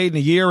 hadn't played in a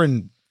year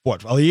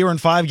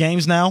and 5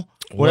 games now.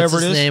 Whatever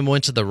What's it his is. name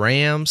went to the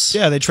Rams.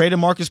 Yeah, they traded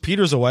Marcus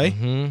Peters away.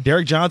 Mm-hmm.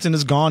 Derek Johnson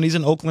is gone. He's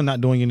in Oakland, not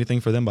doing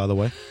anything for them, by the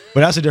way.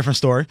 But that's a different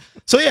story.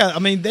 So yeah, I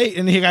mean,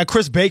 and he got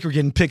Chris Baker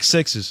getting pick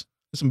 6s.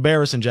 It's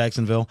embarrassing,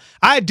 Jacksonville.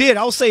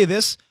 I'll say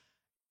this.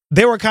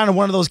 they were kind of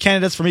one of those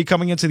candidates for me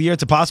coming into the year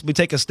to possibly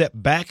take a step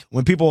back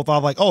when people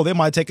thought like, oh, they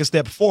might take a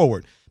step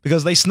forward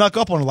because they snuck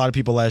up on a lot of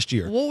people last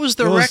year. What was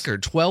the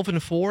record?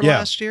 12-4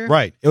 last year?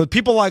 Right. It was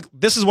people like,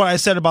 this is what I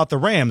said about the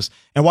Rams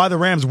and why the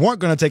Rams weren't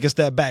going to take a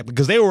step back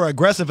because they were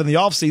aggressive in the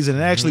offseason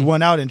and actually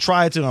went out and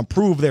tried to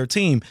improve their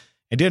team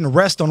and didn't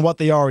rest on what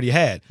they already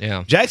had.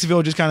 Yeah.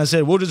 Jacksonville just kind of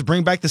said, we'll just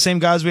bring back the same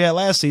guys we had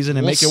last season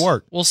and make it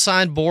work. We'll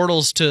sign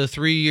Bortles to a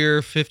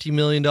 3-year, $50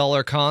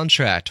 million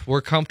contract.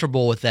 We're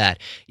comfortable with that.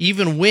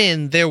 Even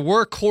when there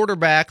were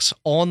quarterbacks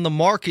on the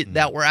market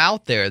that were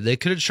out there. They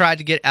could have tried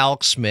to get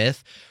Alex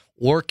Smith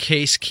or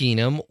Case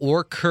Keenum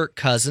or Kirk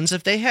Cousins.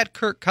 If they had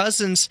Kirk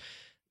Cousins,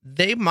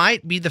 they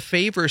might be the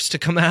favorites to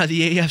come out of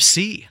the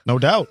AFC. No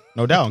doubt.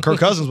 No doubt. And Kirk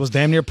Cousins was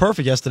damn near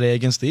perfect yesterday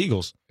against the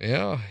Eagles.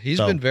 Yeah, he's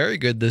been very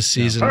good this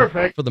season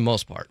for the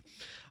most part.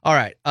 All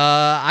right,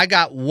 I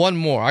got one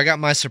more. I got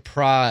my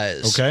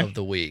surprise of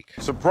the week.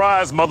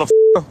 Surprise,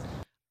 motherfucker.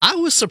 I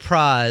was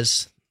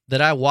surprised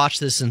that I watched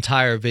this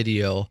entire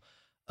video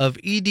of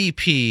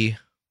EDP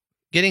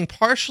getting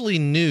partially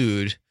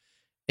nude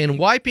and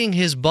wiping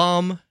his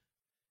bum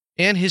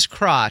and his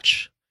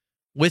crotch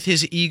with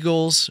his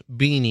Eagles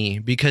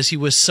beanie because he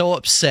was so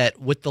upset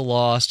with the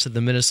loss to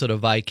the Minnesota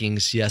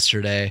Vikings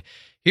yesterday.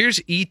 Here's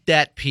Eat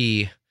That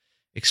P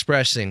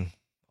expressing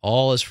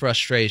all his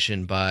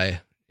frustration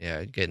by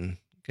getting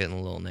a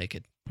little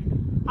naked.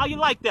 How you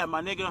like that,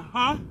 my nigga,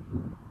 huh?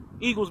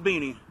 Eagles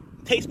beanie.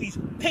 Taste these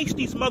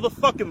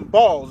motherfucking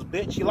balls,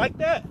 bitch. You like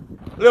that?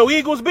 Little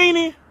Eagles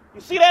beanie.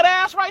 You see that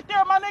ass right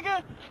there, my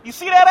nigga? You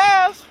see that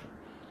ass?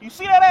 You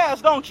see that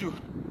ass, don't you?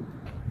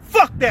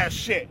 Fuck that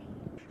shit.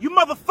 You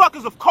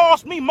motherfuckers have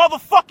caused me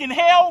motherfucking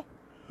hell.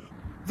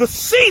 The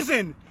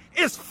season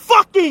is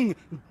fucking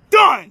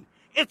done.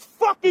 It's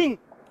fucking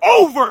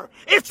over.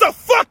 It's a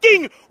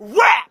fucking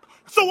wrap.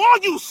 So all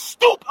you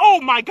oh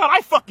my God,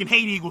 I fucking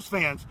hate Eagles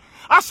fans.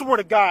 I swear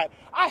to God,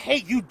 I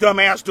hate you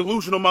dumbass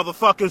delusional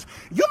motherfuckers.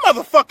 You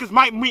motherfuckers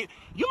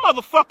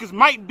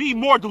might be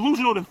more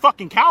delusional than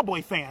fucking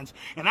Cowboy fans.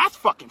 And that's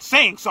fucking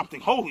saying something.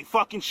 Holy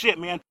fucking shit,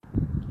 man.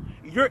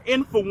 You're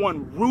in for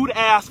one rude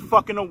ass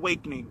fucking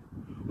awakening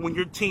when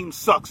your team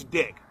sucks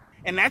dick.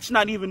 And that's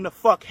not even the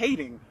fuck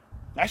hating.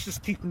 That's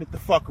just keeping it the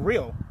fuck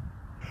real.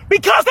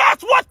 Because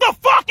that's what the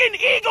fucking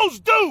Eagles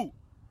do!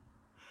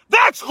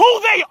 That's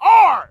who they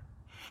are!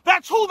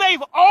 That's who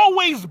they've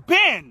always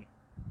been!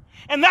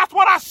 And that's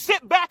what I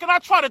sit back and I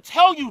try to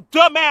tell you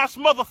dumbass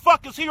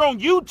motherfuckers here on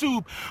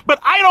YouTube, but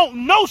I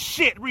don't know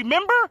shit,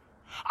 remember?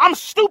 I'm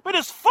stupid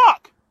as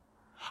fuck.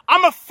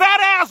 I'm a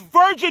fat-ass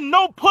virgin,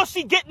 no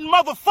pussy getting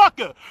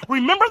motherfucker.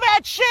 Remember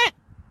that shit?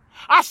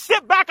 I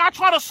sit back, I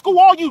try to school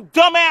all you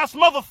dumbass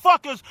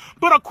motherfuckers,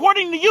 but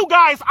according to you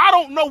guys, I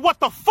don't know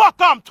what the fuck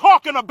I'm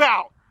talking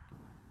about.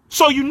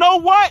 So you know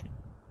what?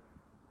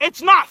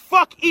 It's not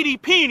fuck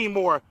EDP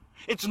anymore.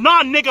 It's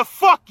nigga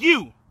fuck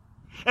you.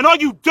 And all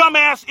you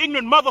dumbass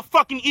ignorant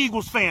motherfucking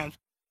Eagles fans.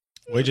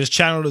 We just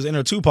channeled his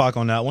inner Tupac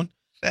on that one.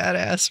 Fat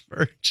ass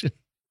virgin.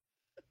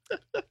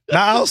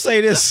 Now I'll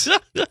say this.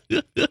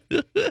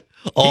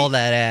 All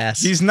that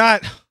ass. He's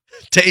not.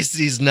 Taste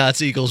these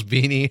nuts, Eagles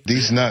beanie.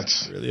 These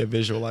nuts. Really a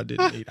visual I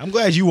didn't need. I'm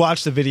glad you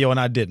watched the video and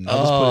I didn't. I'll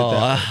just put it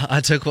that way.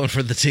 I took one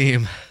for the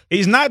team.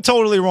 He's not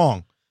totally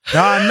wrong.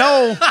 Now I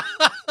know.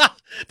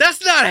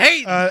 That's not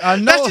hating. I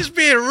know. That's just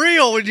being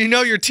real when you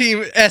know your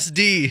team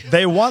SD.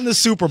 They won the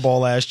Super Bowl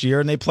last year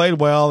and they played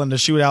well in the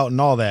shootout and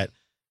all that.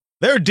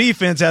 Their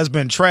defense has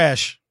been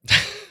trash.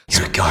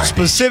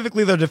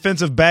 Specifically, their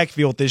defensive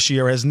backfield this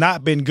year has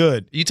not been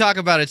good. You talk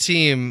about a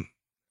team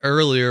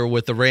earlier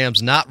with the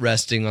Rams not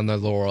resting on their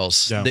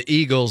laurels. Yeah. The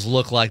Eagles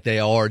look like they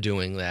are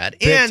doing that.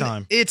 Big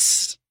time.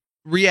 It's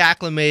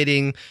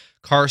reacclimating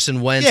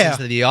Carson Wentz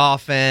into the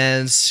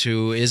offense,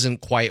 who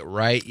isn't quite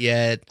right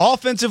yet.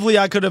 Offensively,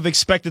 I could have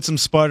expected some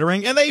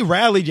sputtering, and they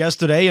rallied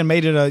yesterday and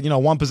made it a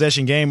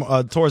one-possession game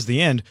towards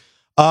the end.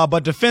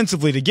 But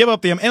defensively, to give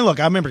up the – and look,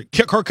 I remember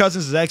Kirk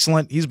Cousins is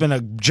excellent. He's been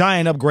a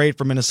giant upgrade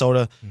for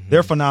Minnesota. Mm-hmm.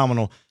 They're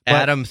phenomenal. But,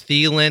 Adam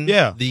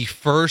Thielen, the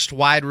first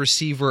wide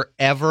receiver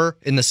ever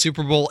in the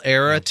Super Bowl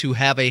era to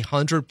have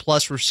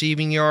 100-plus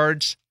receiving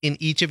yards in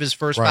each of his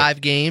first 5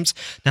 games.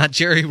 Not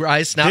Jerry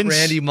Rice, not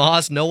Randy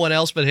Moss, no one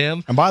else but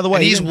him. And by the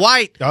way, he's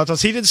white.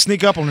 He didn't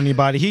sneak up on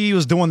anybody. He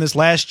was doing this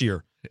last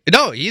year.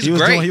 No, he's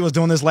great. He was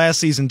doing this last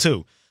season,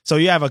 too. So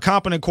you have a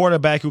competent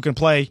quarterback who can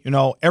play,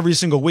 every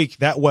single week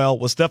that well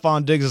with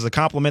Stephon Diggs as a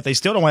compliment. They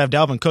still don't have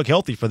Dalvin Cook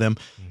healthy for them.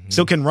 Mm-hmm.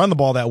 Still can run the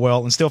ball that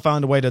well and still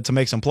found a way to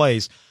make some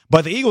plays.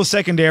 But the Eagles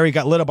secondary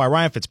got lit up by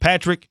Ryan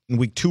Fitzpatrick in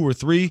week 2 or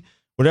 3,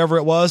 whatever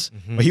it was.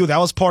 Mm-hmm. But that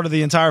was part of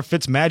the entire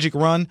Fitzmagic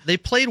run. They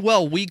played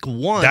well week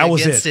 1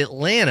 against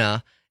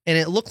Atlanta. And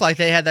it looked like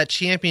they had that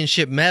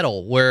championship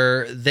medal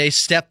where they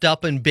stepped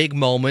up in big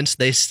moments.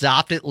 They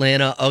stopped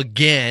Atlanta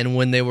again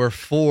when they were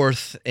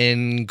 4th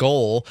in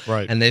goal.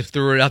 Right. And they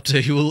threw it up to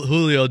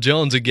Julio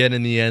Jones again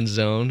in the end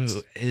zone.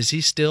 Is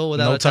he still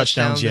without a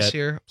touchdown yet this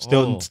year?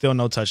 Still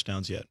no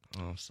touchdowns yet.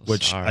 Oh, I'm so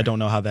which sorry. I don't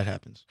know how that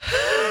happens.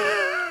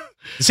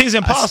 It seems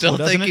impossible. I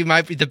still think he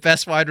might be the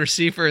best wide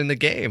receiver in the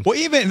game.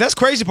 Well, that's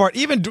crazy part.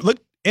 Even look,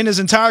 in his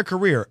entire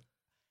career,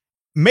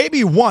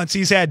 maybe once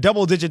he's had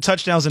double-digit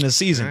touchdowns in a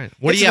season. Right.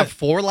 What do you have,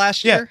 4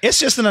 last year? Yeah, it's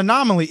just an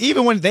anomaly.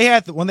 Even when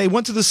they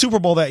went to the Super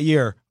Bowl that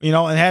year,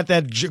 and had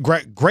that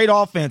great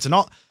offense and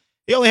all,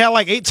 he only had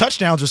like 8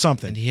 touchdowns or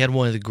something. And he had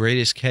one of the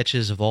greatest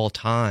catches of all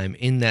time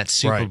in that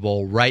Super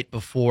Bowl right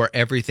before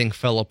everything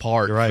fell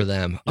apart for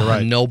them.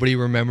 Nobody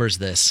remembers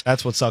this.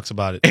 That's what sucks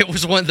about it. It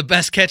was one of the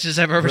best catches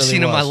I've ever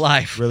seen in my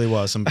life. Really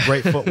was. Some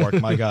great footwork,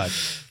 my God.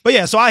 But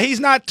yeah, so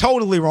he's not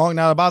totally wrong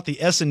now about the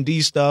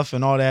S&D stuff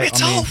and all that.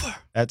 It's over.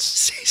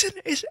 Season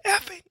is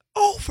effing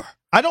over.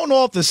 I don't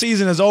know if the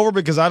season is over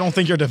because I don't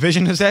think your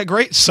division is that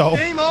great. So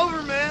Game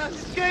over, man.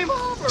 It's game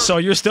over. So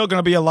you're still going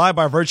to be alive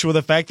by virtue of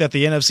the fact that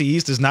the NFC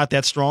East is not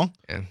that strong.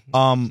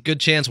 Yeah.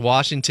 Good chance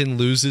Washington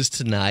loses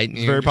tonight.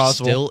 It's very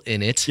possible. Still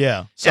in it.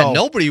 Yeah. So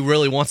nobody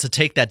really wants to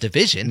take that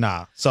division.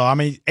 Nah. So I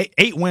mean,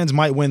 8 wins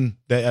might win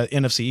the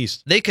NFC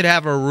East. They could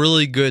have a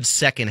really good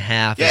second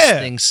half as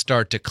things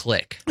start to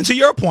click. And to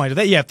your point,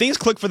 if things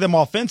click for them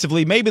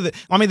offensively, maybe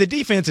the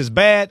defense is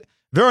bad.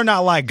 They're not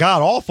like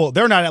god awful.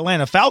 They're not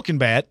Atlanta Falcon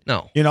bad.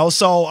 No.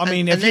 So I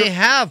mean, and they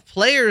have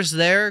players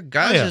there.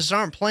 Guys just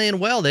aren't playing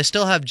well. They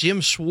still have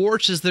Jim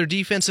Schwartz as their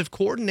defensive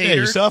coordinator.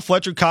 Yeah, you still have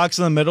Fletcher Cox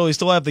in the middle. You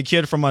still have the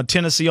kid from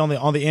Tennessee on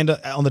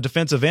the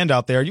defensive end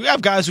out there. You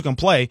have guys who can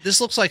play.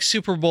 This looks like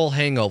Super Bowl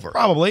hangover.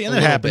 Probably, and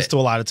it happens to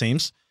a lot of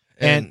teams.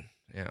 And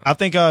I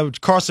think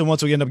Carson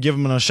Wentz will end up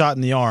giving him a shot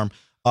in the arm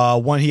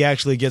when he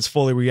actually gets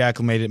fully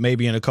reacclimated,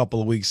 maybe in a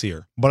couple of weeks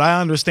here. But I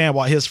understand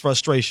why his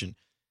frustration.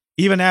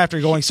 Even after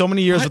going so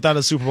many years without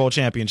a Super Bowl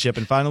championship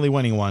and finally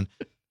winning one,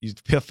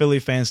 Philly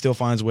fan still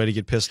finds a way to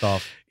get pissed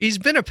off. He's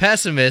been a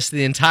pessimist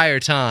the entire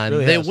time.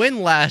 Really they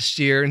win last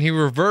year, and he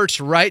reverts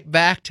right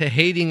back to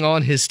hating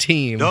on his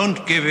team.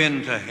 Don't give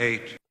in to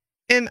hate.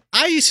 And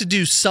I used to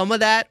do some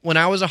of that when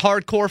I was a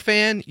hardcore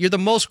fan. You're the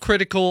most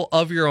critical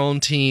of your own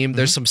team.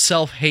 There's some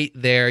self-hate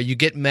there. You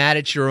get mad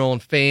at your own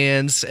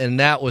fans, and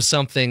that was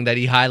something that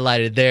he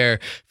highlighted there.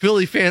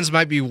 Philly fans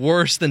might be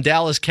worse than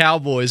Dallas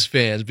Cowboys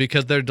fans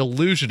because they're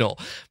delusional.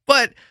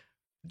 But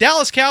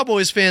Dallas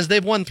Cowboys fans,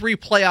 they've won 3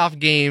 playoff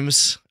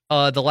games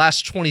the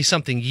last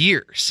 20-something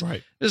years.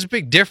 Right. There's a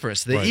big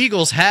difference. The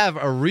Eagles have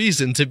a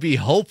reason to be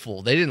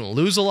hopeful. They didn't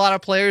lose a lot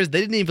of players.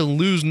 They didn't even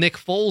lose Nick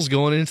Foles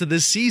going into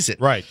this season.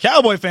 Right.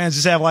 Cowboy fans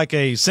just have like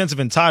a sense of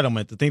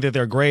entitlement to think that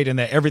they're great and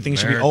that everything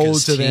should be owed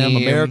to them,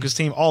 America's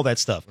team, all that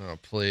stuff. Oh,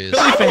 please.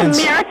 Philly fans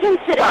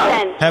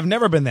have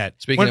never been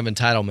that. Speaking of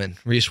entitlement,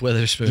 Reese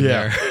Witherspoon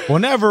there.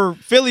 Whenever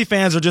Philly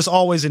fans are just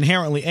always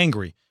inherently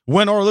angry,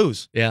 win or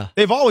lose. Yeah.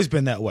 They've always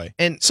been that way.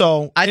 And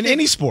so in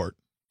any sport.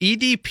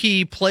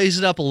 EDP plays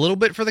it up a little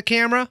bit for the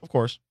camera. Of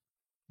course.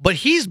 But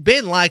he's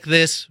been like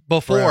this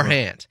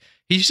beforehand.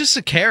 He's just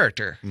a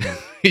character.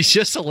 He's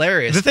just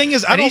hilarious. The thing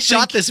is, he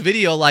shot this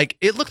video like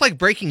it looked like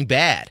Breaking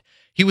Bad.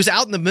 He was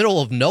out in the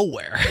middle of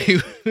nowhere.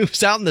 He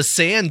was out in the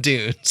sand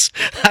dunes.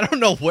 I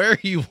don't know where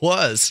he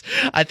was.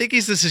 I think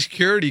he's the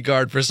security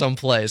guard for some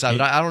place. I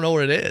don't know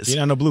what it is. He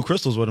didn't have no blue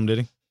crystals with him, did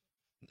he?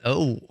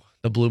 Oh,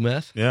 the blue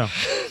meth? Yeah.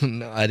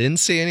 No, I didn't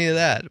see any of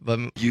that. But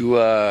you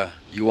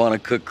want to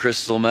cook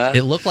crystal meth?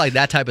 It looked like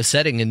that type of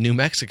setting in New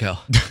Mexico.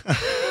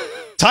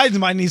 Titans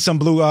might need some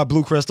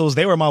blue crystals.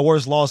 They were my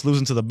worst loss,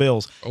 losing to the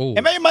Bills. Oh,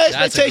 and maybe my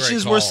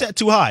expectations were set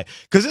too high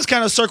because this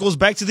kind of circles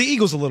back to the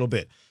Eagles a little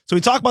bit. So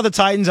we talk about the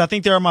Titans. I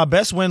think they were my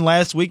best win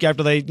last week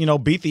after they,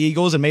 beat the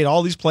Eagles and made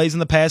all these plays in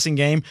the passing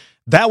game.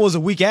 That was a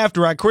week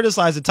after I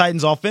criticized the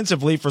Titans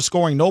offensively for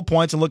scoring no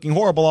points and looking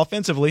horrible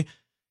offensively.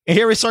 And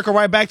here we circle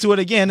right back to it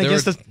again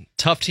against the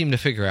tough team to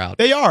figure out.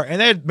 They are,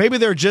 and maybe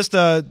they're just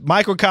a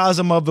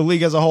microcosm of the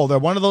league as a whole. They're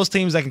one of those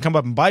teams that can come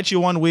up and bite you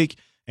one week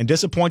and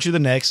disappoint you the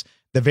next.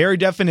 The very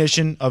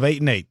definition of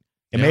 8-8,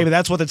 and maybe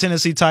that's what the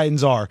Tennessee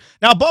Titans are.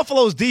 Now,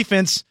 Buffalo's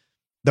defense,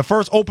 the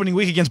first opening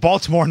week against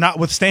Baltimore,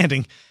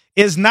 notwithstanding,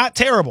 is not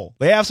terrible.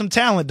 They have some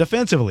talent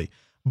defensively,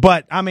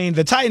 but I mean,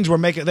 the Titans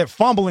they're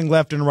fumbling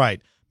left and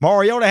right.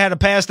 Mariota had a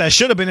pass that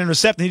should have been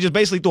intercepted. He just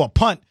basically threw a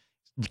punt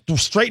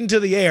straight into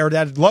the air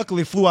that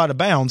luckily flew out of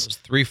bounds.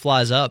 3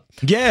 flies up.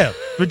 Yeah,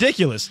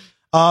 ridiculous.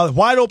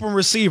 Wide open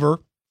receiver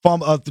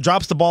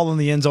drops the ball in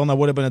the end zone. That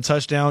would have been a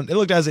touchdown. It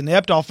looked as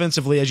inept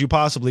offensively as you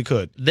possibly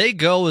could. They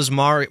go as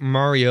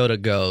Mariota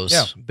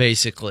goes,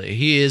 basically.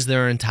 He is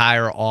their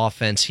entire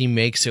offense. He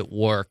makes it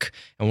work.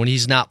 And when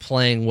he's not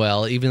playing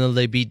well, even though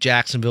they beat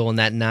Jacksonville in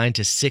that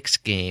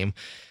 9-6 game,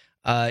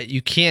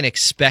 you can't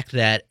expect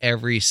that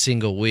every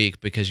single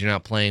week because you're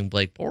not playing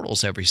Blake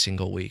Bortles every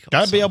single week.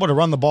 Got to be able to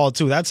run the ball,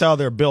 too. That's how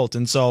they're built.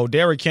 And so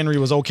Derrick Henry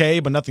was okay,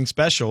 but nothing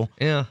special.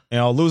 Yeah.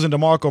 Losing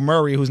DeMarco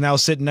Murray, who's now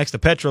sitting next to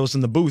Petros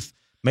in the booth,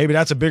 maybe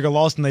that's a bigger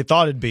loss than they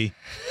thought it'd be.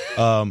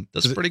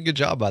 Does a pretty good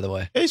job, by the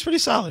way. Yeah, he's pretty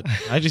solid.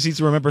 I just need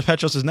to remember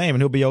Petros' name,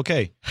 and he'll be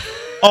okay.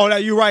 Oh, now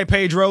you're right,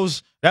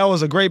 Pedros. That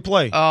was a great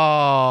play.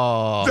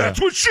 Oh, that's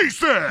what she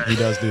said. He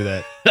does do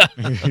that.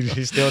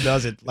 He still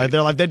does it. They've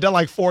done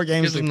like 4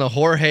 games. Gives him the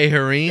Jorge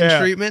Herrera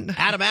treatment.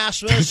 Adam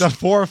Asmus. He's done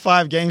 4 or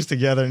 5 games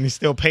together, and he's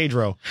still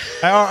Pedro.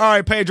 All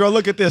right, Pedro,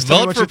 look at this.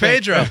 Vote for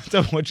Pedro.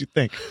 Tell me what you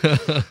think. So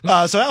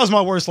that was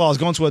my worst loss,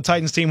 going to a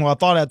Titans team who I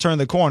thought I'd turn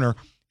the corner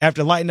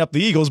after lighting up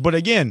the Eagles. But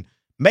again,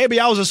 maybe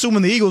I was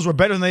assuming the Eagles were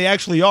better than they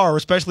actually are,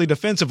 especially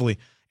defensively,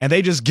 and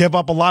they just give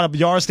up a lot of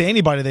yards to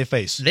anybody they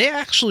face. They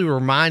actually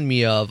remind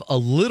me of a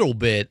little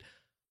bit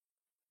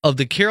of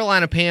the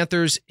Carolina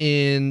Panthers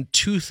in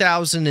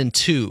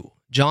 2002.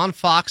 John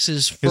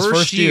Fox's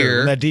first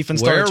year, that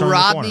defense where started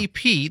Rodney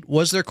Peete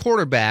was their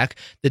quarterback.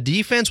 The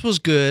defense was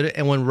good,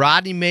 and when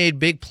Rodney made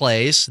big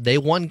plays, they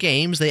won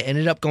games. They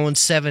ended up going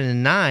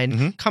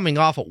 7-9, coming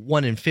off a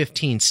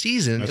 1-15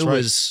 season. It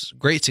was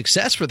great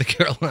success for the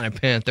Carolina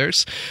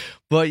Panthers.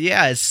 But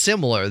yeah, it's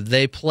similar.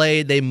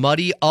 They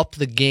muddy up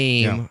the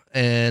game,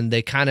 and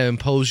they kind of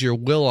impose your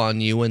will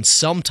on you, and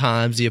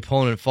sometimes the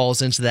opponent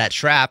falls into that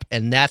trap,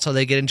 and that's how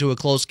they get into a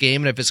close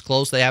game, and if it's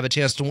close, they have a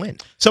chance to win.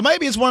 So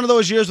maybe it's one of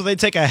those years where they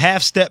take a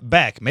half step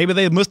back. Maybe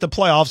they missed the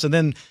playoffs, and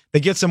then they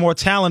get some more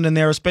talent in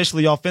there,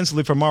 especially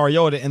offensively for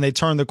Mariota, and they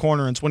turn the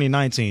corner in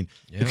 2019.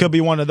 It could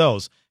be one of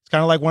those. It's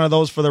kind of like one of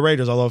those for the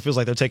Raiders, although it feels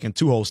like they're taking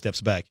 2 whole steps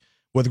back,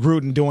 with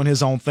Gruden doing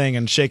his own thing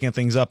and shaking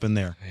things up in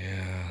there.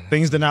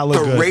 Things did not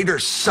look good. The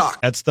Raiders suck.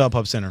 At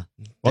StubHub Center.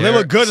 Well, they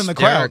look good in the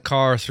crowd. Derek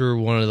Carr threw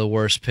one of the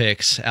worst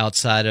picks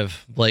outside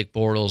of Blake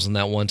Bortles and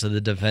that one to the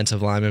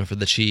defensive lineman for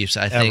the Chiefs.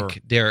 I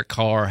think Derek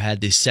Carr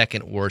had the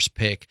second worst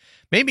pick.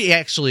 Maybe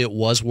actually it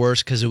was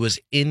worse because it was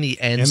in the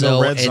end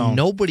zone and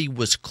nobody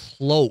was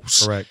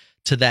close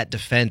to that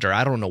defender.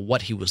 I don't know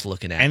what he was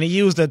looking at. And he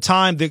used a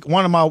time that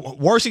one of my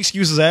worst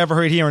excuses I ever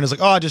heard hearing is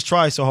like, I just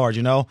try so hard,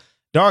 you know?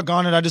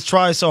 Doggone it, I just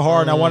try so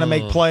hard and I want to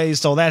make plays,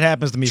 so that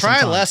happens to me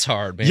sometimes. Try less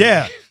hard, man.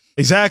 Yeah.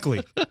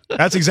 Exactly.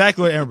 That's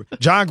exactly what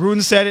John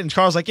Gruden said it, and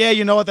Carl's like, yeah,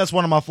 you know what? That's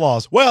one of my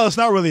flaws. Well, it's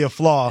not really a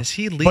flaw,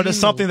 but it's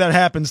something that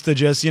happens to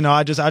just,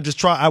 I just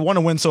try. I want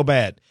to win so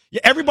bad. Yeah,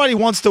 everybody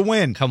wants to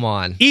win. Come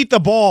on. Eat the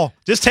ball.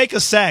 Just take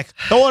a sack.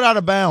 Throw it out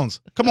of bounds.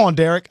 Come on,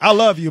 Derek. I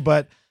love you,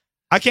 but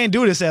I can't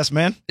do this,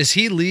 man. Is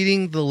he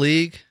leading the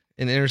league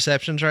in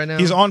interceptions right now?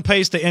 He's on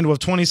pace to end with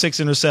 26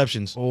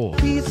 interceptions. Oh.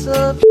 Piece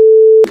of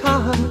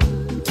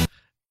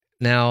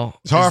Now,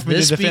 it's hard is for me to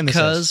this defend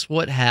because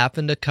what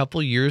happened a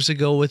couple years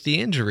ago with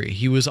the injury?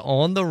 He was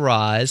on the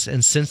rise,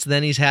 and since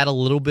then he's had a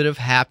little bit of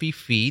happy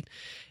feet.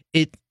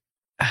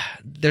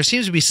 There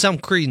seems to be some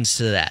credence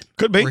to that.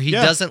 Could be, where he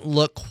doesn't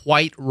look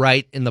quite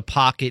right in the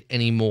pocket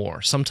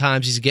anymore.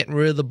 Sometimes he's getting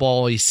rid of the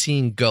ball. He's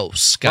seeing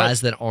ghosts, guys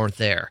that aren't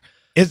there.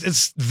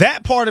 It's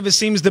that part of it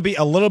seems to be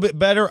a little bit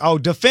better. I'll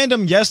defend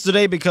him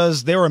yesterday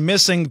because they were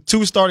missing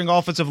 2 starting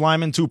offensive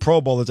linemen, 2 Pro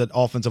Bowlers at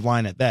offensive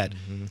line at that.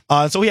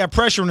 So he had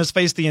pressure in his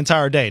face the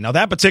entire day. Now,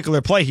 that particular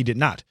play, he did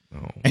not.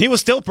 And he was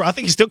still, I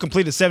think he still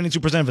completed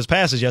 72% of his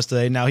passes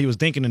yesterday. Now, he was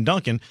dinking and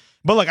dunking.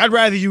 But, look, I'd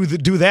rather you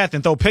do that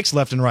than throw picks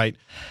left and right.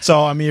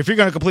 So, I mean, if you're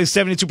going to complete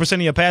 72%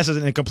 of your passes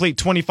and complete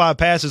 25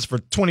 passes for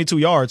 22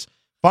 yards,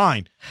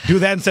 fine. Do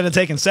that instead of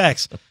taking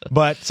sacks.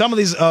 But some of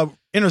these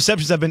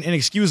interceptions have been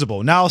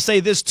inexcusable. Now, I'll say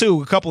this,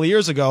 too. A couple of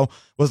years ago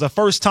was the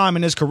first time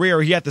in his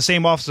career he had the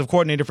same offensive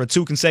coordinator for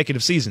 2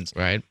 consecutive seasons.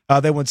 Right.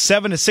 They went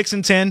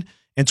 7-6-10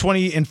 in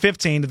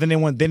 2015. Then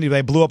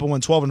they blew up and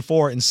went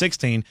 12-4 in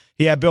 16.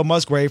 He had Bill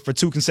Musgrave for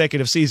 2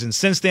 consecutive seasons.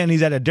 Since then,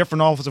 he's had a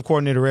different offensive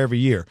coordinator every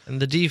year.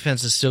 And the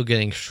defense is still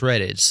getting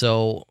shredded.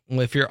 So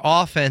if your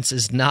offense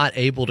is not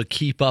able to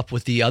keep up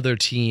with the other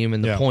team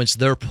and the points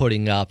they're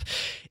putting up,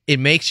 it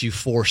makes you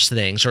force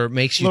things, or it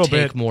makes you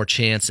take more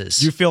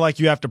chances. You feel like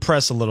you have to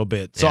press a little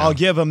bit. So I'll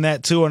give him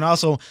that, too. And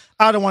also,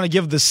 I don't want to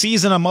give the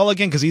season a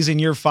mulligan because he's in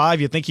year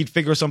 5. You'd think he'd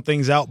figure some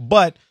things out.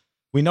 But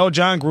we know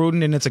John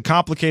Gruden, and it's a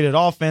complicated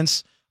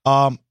offense.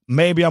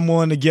 Maybe I'm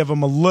willing to give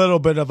him a little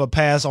bit of a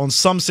pass on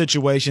some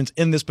situations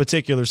in this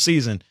particular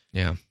season.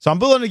 Yeah. So I'm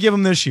willing to give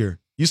him this year.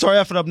 You start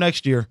effing up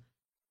next year.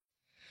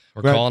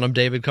 We're calling him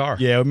David Carr.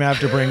 Yeah, we may have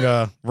to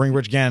bring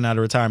Rich Gannon out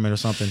of retirement or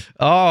something.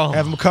 Oh.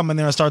 Have him come in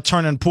there and start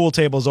turning pool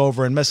tables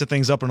over and messing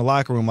things up in the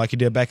locker room like he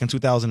did back in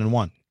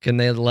 2001. Can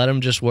they let him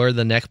just wear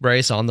the neck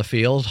brace on the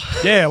field?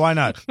 Yeah, why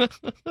not?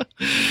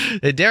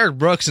 Derek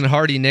Brooks and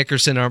Hardy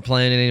Nickerson aren't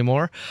playing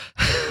anymore.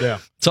 Yeah.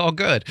 It's all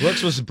good.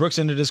 Brooks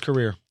ended his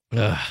career.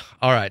 All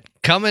right.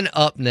 Coming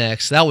up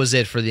next, that was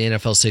it for the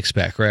NFL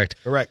Six-Pack, correct?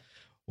 Correct.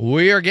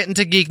 We are getting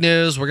to Geek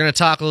News. We're going to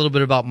talk a little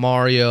bit about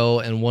Mario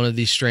and one of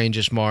the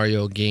strangest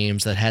Mario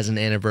games that has an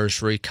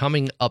anniversary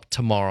coming up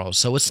tomorrow.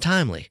 So it's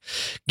timely.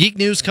 Geek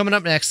News coming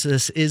up next.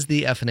 This is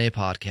the FnA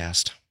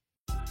podcast.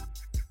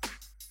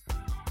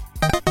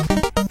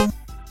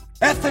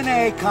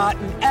 FnA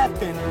Cotton,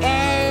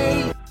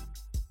 FnA.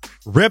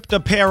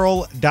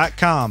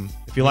 RippedApparel.com.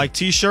 If you like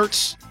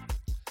T-shirts.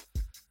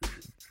 Do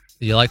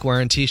you like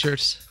wearing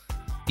T-shirts?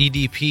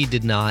 EDP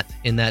did not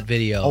in that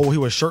video. Oh, he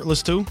was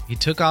shirtless too? He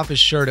took off his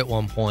shirt at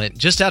one point,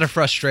 just out of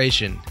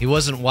frustration. He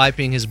wasn't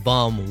wiping his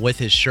bum with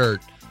his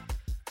shirt.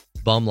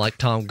 Bum like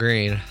Tom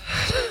Green.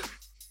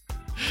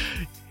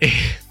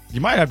 You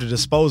might have to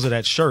dispose of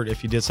that shirt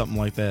if you did something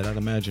like that, I'd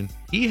imagine.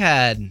 He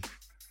had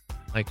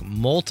like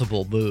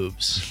multiple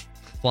boobs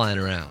flying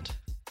around.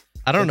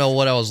 I don't know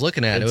what I was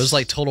looking at. It was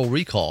like Total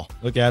Recall.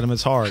 Look at him,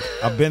 it's hard.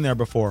 I've been there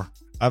before.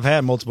 I've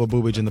had multiple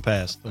boobage in the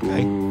past.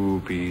 Okay?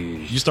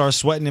 Boobies. You start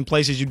sweating in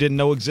places you didn't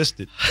know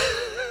existed.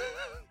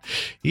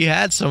 He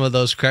had some of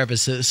those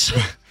crevices.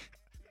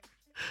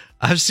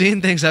 I've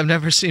seen things I've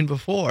never seen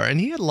before. And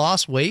he had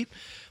lost weight,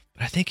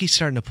 but I think he's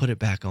starting to put it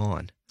back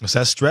on. It's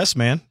that stress,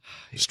 man.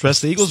 Stress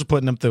the Eagles are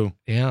putting him through.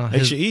 Yeah.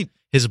 Makes you eat.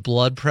 His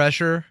blood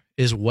pressure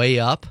is way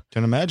up.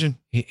 Can imagine.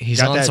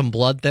 He's on some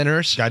blood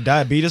thinners. Got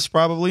diabetes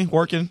probably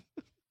working.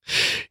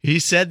 He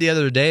said the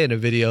other day in a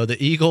video,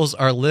 the Eagles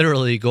are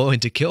literally going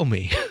to kill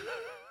me.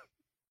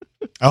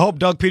 I hope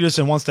Doug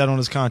Peterson wants that on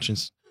his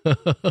conscience. You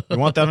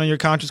want that on your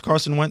conscience,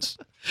 Carson Wentz?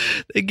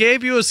 They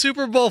gave you a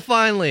Super Bowl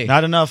finally.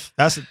 Not enough.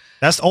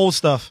 That's old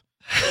stuff.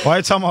 Why are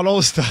you talking about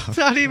old stuff? It's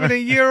not even a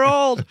year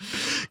old.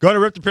 Go to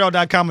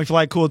riptapparel.com if you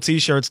like cool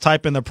t-shirts.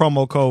 Type in the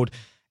promo code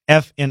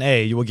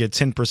FnA. You will get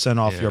 10%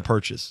 off your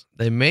purchase.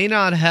 They may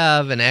not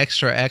have an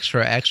extra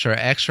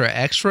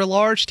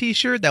large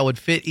t-shirt that would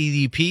fit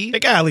EDP. They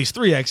got at least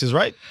 3 X's,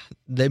 right?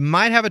 They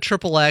might have a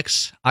triple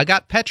X. I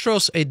got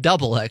Petros a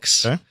double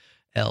XL,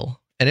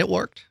 and it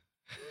worked.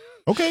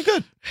 Okay,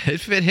 good. It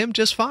fit him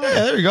just fine.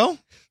 Yeah, there you go.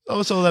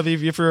 So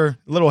if you're a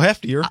little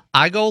heftier.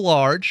 I go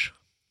large.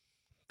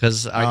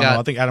 Because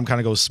I think Adam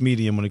kind of goes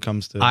medium when it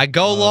comes to. I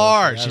go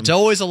large. Adam, it's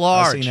always a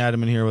large. I've seen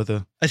Adam in here with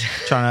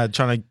trying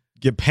to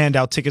get panned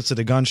out tickets to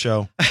the gun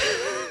show.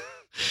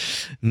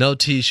 No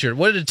t-shirt.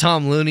 What did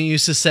Tom Looney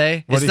used to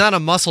say? It's not a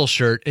muscle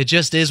shirt. It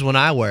just is when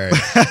I wear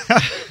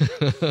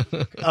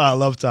it. I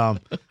love Tom.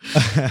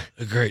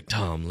 A great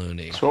Tom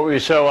Looney. That's what we were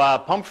so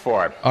pumped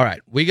for. All right,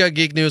 we got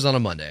Geek News on a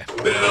Monday.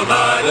 Nerds.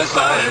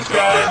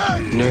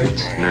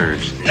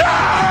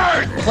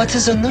 What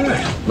is a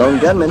nerd? Lone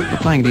gunman. We're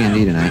playing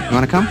D&D tonight. You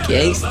want to come?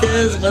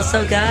 Gangsters, what's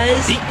up,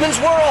 guys? Beekman's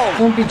World!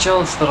 Don't be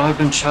jealous that I've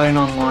been chatting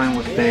online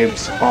with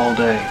babes all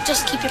day.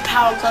 Just keep your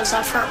power gloves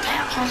off her,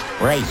 pal, huh?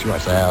 Brace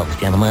yourselves,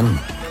 gentlemen.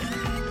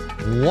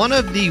 One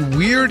of the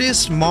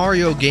weirdest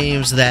Mario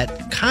games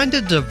that kind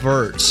of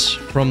diverts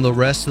from the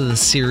rest of the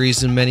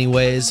series in many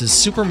ways is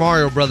Super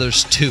Mario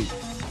Bros. 2.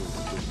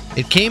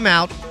 It came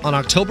out on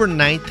October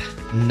 9th,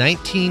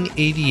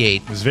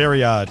 1988. It was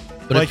very odd.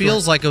 But it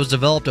feels like it was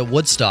developed at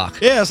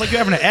Woodstock. Yeah, it's like you're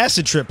having an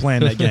acid trip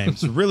playing that game.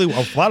 It's really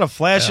a lot of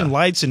flashing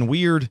lights and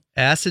weird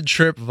acid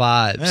trip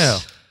vibes. Yeah.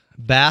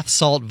 Bath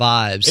salt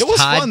vibes. It was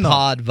Tide fun, though.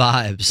 Pod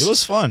vibes. It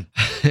was fun.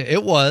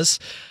 It was.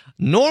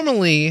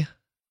 Normally,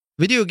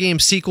 video game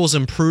sequels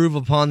improve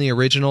upon the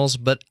originals,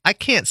 but I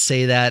can't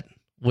say that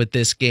with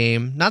this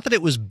game. Not that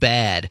it was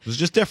bad. It was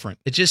just different.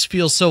 It just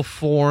feels so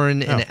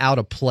foreign and out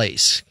of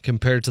place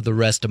compared to the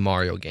rest of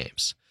Mario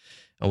games.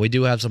 And we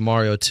do have some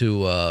Mario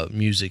 2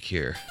 music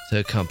here to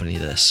accompany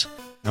this.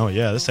 Oh,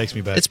 yeah, this takes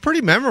me back. It's pretty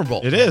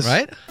memorable. It is.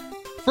 Right?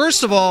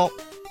 First of all,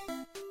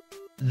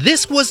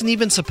 this wasn't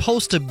even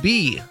supposed to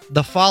be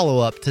the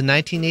follow-up to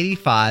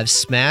 1985's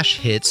smash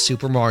hit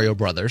Super Mario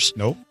Bros.,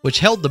 Nope. which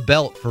held the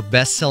belt for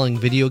best-selling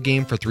video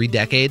game for 3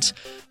 decades.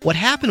 What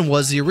happened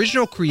was the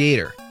original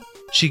creator,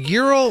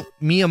 Shigeru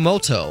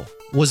Miyamoto,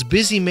 was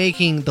busy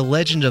making The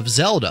Legend of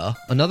Zelda,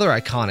 another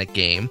iconic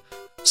game,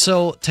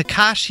 so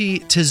Takashi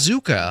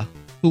Tezuka,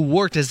 who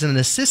worked as an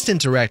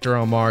assistant director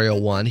on Mario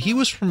 1, he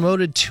was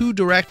promoted to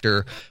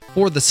director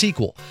for the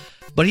sequel.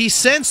 But he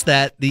sensed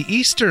that the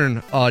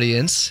Eastern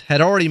audience had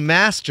already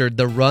mastered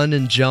the run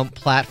and jump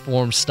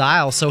platform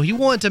style, so he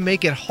wanted to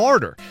make it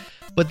harder.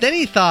 But then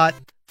he thought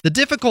the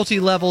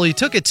difficulty level he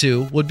took it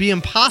to would be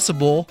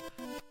impossible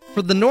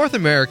for the North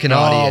American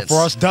audience.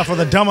 For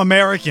the dumb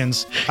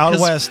Americans out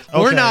west. Okay.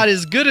 We're not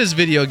as good as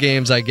video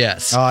games, I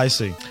guess. Oh, I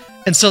see.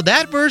 And so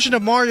that version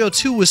of Mario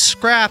 2 was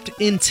scrapped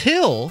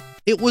until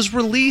it was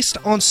released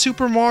on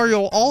Super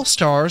Mario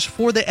All-Stars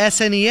for the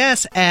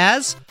SNES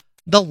as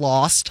The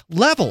Lost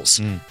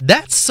Levels.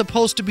 That's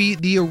supposed to be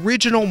the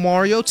original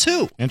Mario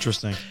 2.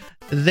 Interesting.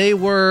 They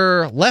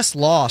were less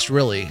lost,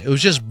 really. It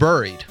was just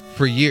buried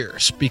for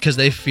years because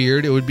they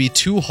feared it would be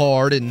too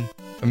hard and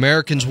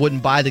Americans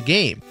wouldn't buy the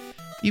game,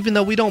 even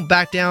though we don't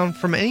back down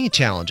from any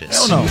challenges.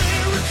 Hell no.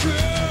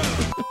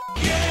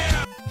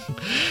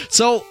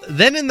 So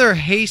then in their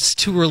haste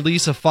to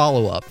release a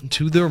follow-up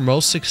to their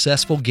most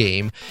successful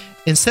game,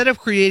 instead of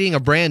creating a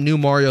brand new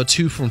Mario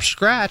 2 from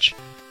scratch,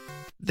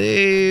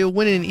 they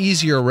went an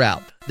easier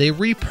route. They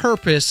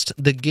repurposed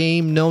the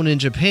game known in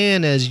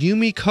Japan as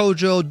Yumi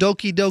Kojo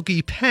Doki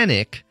Doki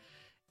Panic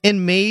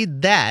and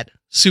made that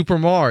Super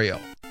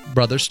Mario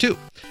Bros. 2.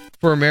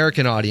 For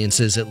American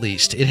audiences, at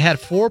least. It had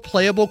 4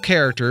 playable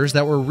characters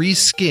that were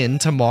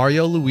reskinned to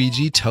Mario,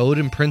 Luigi, Toad,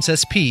 and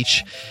Princess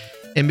Peach.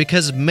 And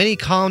because many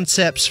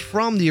concepts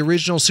from the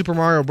original Super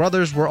Mario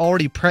Bros. Were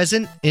already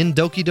present in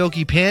Doki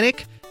Doki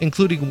Panic,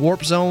 including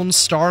Warp Zones,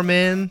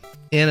 Starman,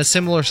 and a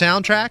similar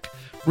soundtrack,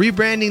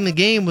 rebranding the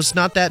game was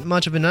not that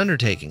much of an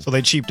undertaking. So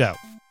they cheaped out.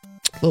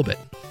 A little bit.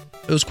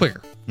 It was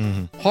quicker.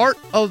 Part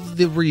of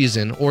the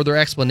reason, or their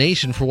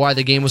explanation for why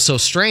the game was so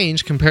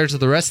strange compared to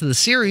the rest of the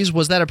series,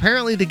 was that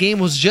apparently the game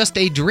was just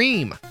a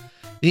dream.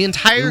 The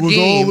entire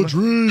game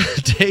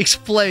takes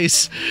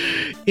place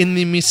in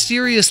the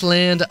mysterious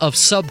land of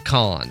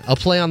Subcon, a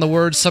play on the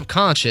word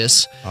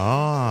subconscious.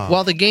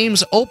 While the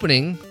game's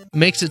opening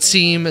makes it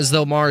seem as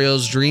though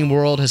Mario's dream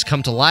world has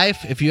come to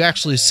life. If you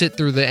actually sit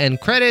through the end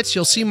credits,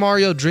 you'll see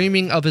Mario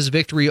dreaming of his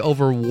victory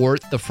over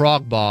Wart, the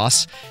frog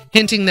boss,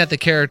 hinting that the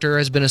character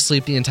has been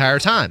asleep the entire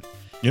time.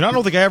 You know, I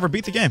don't think I ever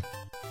beat the game.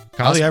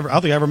 I don't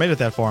think I ever made it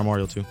that far in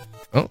Mario 2.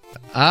 Oh,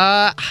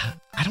 I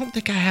don't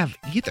think I have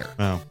either.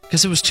 Oh.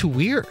 Because it was too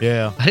weird.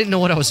 Yeah. I didn't know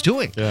what I was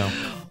doing. Yeah.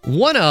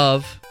 One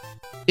of,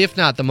 if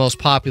not the most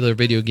popular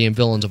video game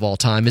villains of all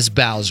time, is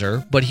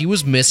Bowser, but he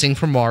was missing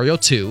from Mario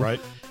 2. Right.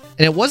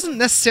 And it wasn't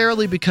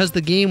necessarily because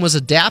the game was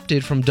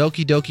adapted from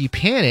Doki Doki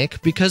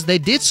Panic, because they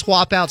did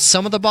swap out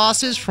some of the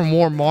bosses for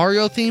more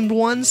Mario-themed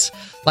ones,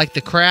 like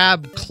the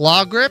crab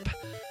Claw Grip.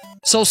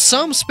 So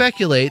some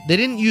speculate they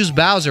didn't use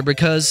Bowser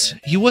because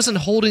he wasn't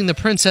holding the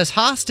princess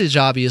hostage,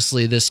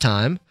 obviously, this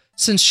time,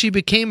 since she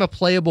became a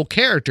playable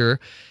character,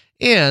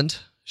 and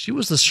she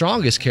was the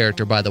strongest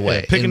character, by the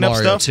way, picking in up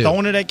Mario stuff, 2.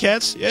 throwing it at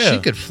cats. Yeah. She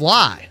could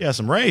fly. Yeah,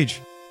 some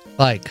rage.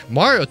 Like,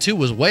 Mario 2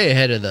 was way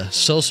ahead of the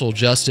social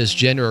justice,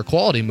 gender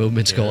equality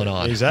movements going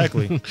on.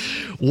 Exactly.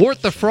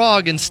 Wart the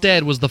Frog,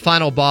 instead, was the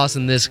final boss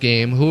in this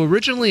game, who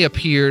originally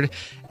appeared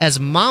as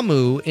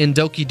Mamu in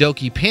Doki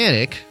Doki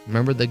Panic.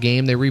 Remember the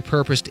game they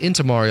repurposed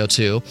into Mario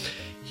 2?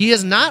 He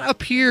has not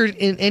appeared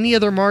in any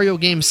other Mario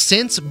game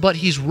since, but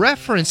he's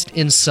referenced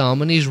in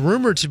some, and he's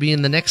rumored to be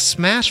in the next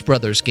Smash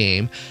Brothers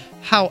game.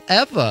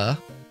 However,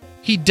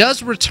 he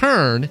does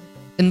return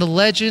in The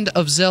Legend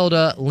of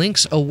Zelda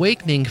Link's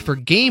Awakening for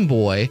Game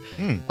Boy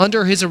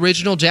under his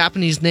original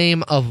Japanese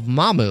name of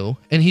Mamu,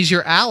 and he's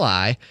your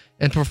ally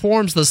and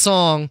performs the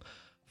song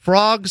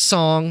Frog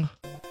Song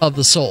of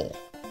the Soul.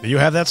 Do you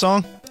have that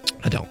song?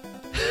 I don't.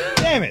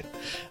 Damn it.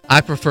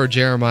 I prefer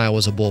Jeremiah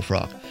Was a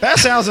Bullfrog. That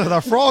sounds like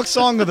the Frog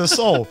Song of the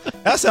Soul.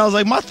 That sounds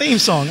like my theme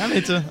song. I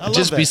love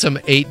just that. be some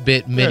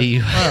 8-bit MIDI.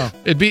 Yeah. Wow.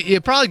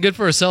 It'd probably good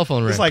for a cell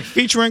phone ring. It's like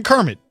featuring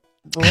Kermit.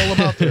 Roll him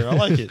out there. I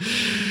like it.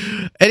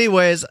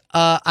 Anyways,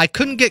 I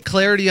couldn't get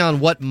clarity on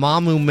what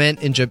Mamu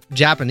meant in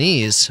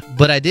Japanese,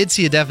 but I did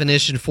see a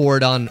definition for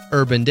it on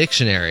Urban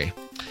Dictionary.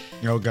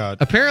 Oh, God.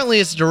 Apparently,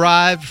 it's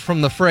derived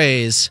from the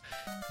phrase,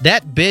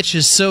 "That bitch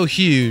is so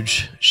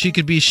huge, she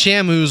could be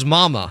Shamu's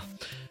mama,"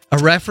 a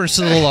reference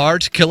to the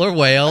large killer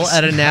whale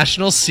at a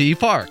national sea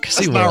park.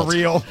 That's not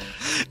real.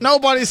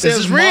 Nobody says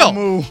this is real.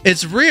 Mamu.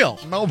 It's real.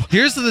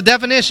 Here's the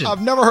definition.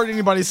 I've never heard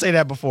anybody say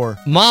that before.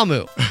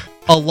 Mamu,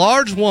 a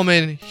large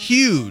woman,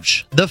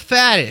 huge, the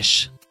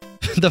fattest,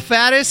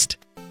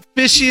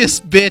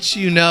 fishiest bitch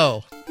you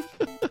know.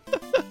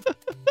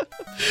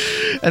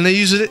 And they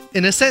use it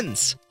in a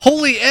sentence.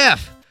 Holy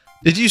F!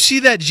 Did you see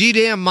that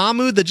G-damn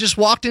Mamu that just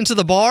walked into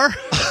the bar?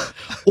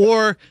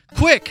 Or,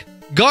 quick,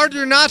 guard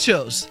your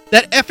nachos.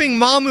 That effing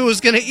Mamu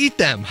is going to eat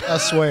them. I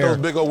swear. Those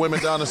big old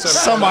women down the center.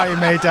 Somebody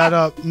made that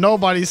up.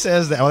 Nobody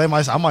says that. Well,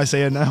 I might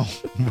say it now.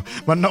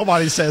 But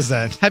nobody says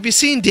that. Have you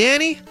seen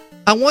Danny?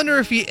 I wonder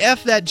if he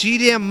effed that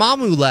G-damn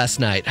Mamu last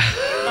night.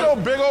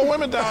 Those big old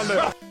women down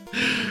there.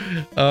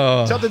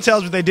 Something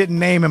tells me they didn't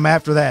name him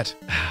after that.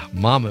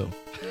 Mamu.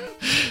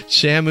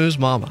 Shamu's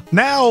mama.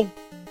 Now,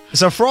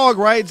 it's a frog,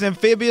 right? It's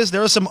amphibious.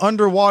 There's some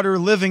underwater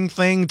living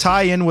thing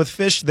tie-in with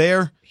fish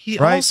there. He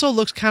right? also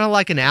looks kind of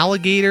like an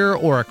alligator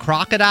or a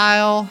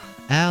crocodile.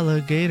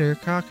 Alligator,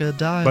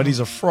 crocodile. But he's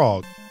a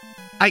frog.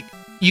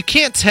 You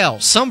can't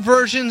tell. Some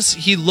versions,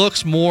 he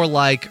looks more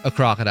like a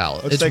crocodile.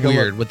 Let's It's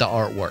weird with the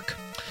artwork.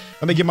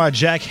 Let me get my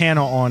Jack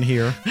Hanna on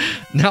here.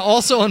 Now,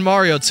 also on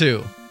Mario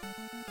 2,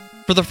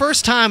 for the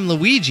first time,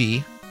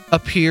 Luigi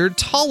appeared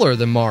taller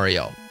than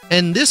Mario.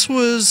 And this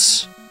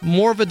was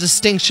more of a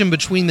distinction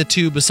between the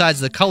two besides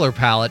the color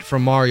palette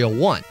from Mario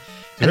 1.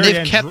 And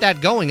they've kept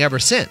that going ever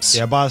since.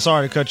 Yeah,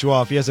 sorry to cut you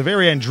off. He has a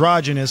very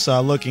androgynous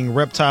looking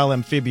reptile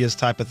amphibious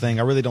type of thing.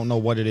 I really don't know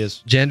what it is.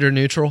 Gender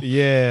neutral?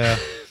 Yeah.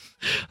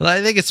 Well,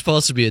 I think it's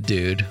supposed to be a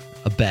dude,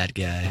 a bad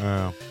guy.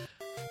 Oh.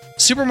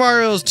 Super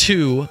Mario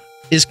 2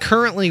 is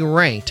currently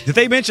ranked. Did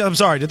they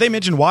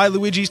mention why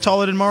Luigi's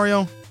taller than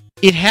Mario?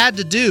 It had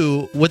to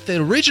do with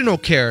the original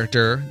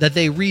character that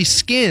they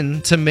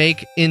reskinned to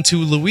make into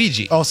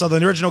Luigi. Oh, so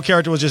the original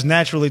character was just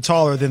naturally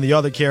taller than the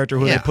other character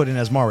who they put in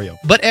as Mario.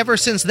 But ever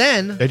since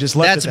then, they just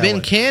left that's it that been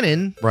way.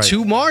 canon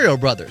to Mario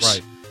Brothers.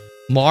 Right.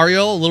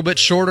 Mario, a little bit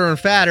shorter and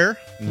fatter.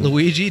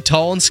 Luigi,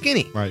 tall and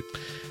skinny. Right.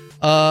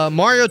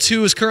 Mario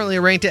 2 is currently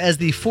ranked as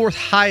the 4th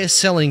highest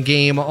selling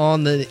game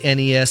on the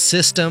NES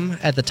system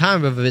at the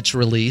time of its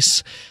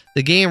release.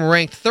 The game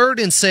ranked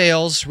 3rd in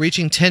sales,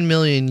 reaching 10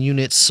 million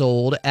units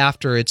sold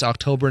after its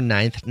October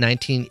 9th,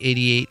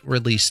 1988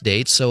 release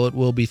date, so it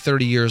will be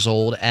 30 years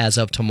old as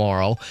of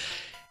tomorrow.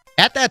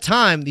 At that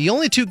time, the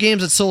only two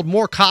games that sold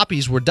more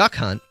copies were Duck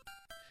Hunt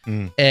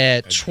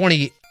at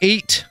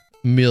 28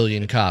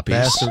 million copies.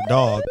 Bastard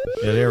dog.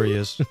 Yeah, there he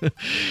is.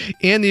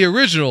 And the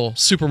original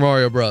Super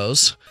Mario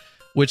Bros.,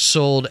 which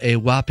sold a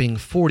whopping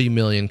 40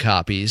 million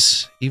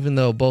copies, even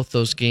though both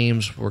those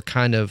games were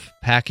kind of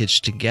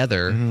packaged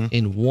together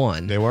in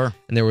one. They were.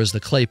 And there was the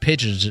clay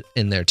pigeons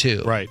in there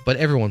too. Right. But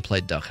everyone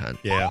played Duck Hunt.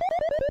 Yeah.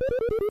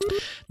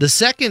 The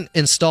second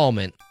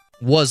installment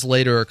was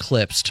later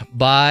eclipsed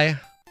by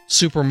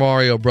Super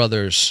Mario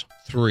Bros.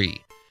 3.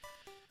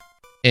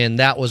 And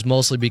that was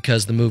mostly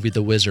because the movie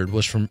The Wizard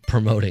was from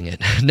promoting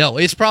it. No,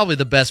 it's probably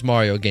the best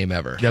Mario game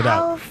ever.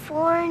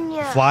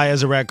 California. Fly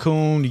as a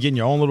raccoon, you get in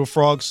your own little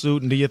frog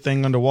suit and do your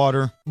thing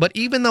underwater. But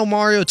even though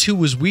Mario 2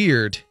 was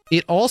weird,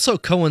 it also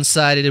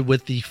coincided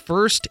with the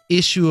first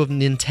issue of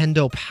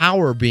Nintendo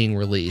Power being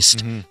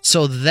released.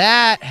 So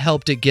that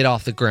helped it get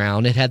off the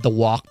ground. It had the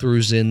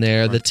walkthroughs in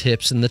there, the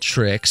tips and the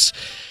tricks.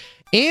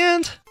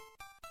 And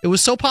it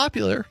was so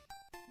popular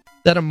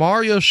that a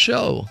Mario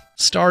show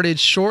started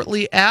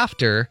shortly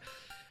after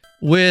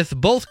with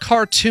both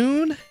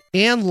cartoon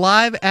and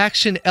live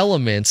action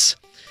elements.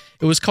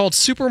 It was called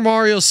Super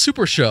Mario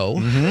Super Show.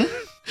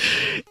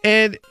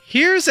 And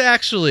here's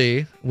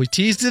actually, we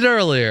teased it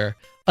earlier,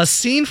 a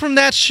scene from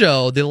that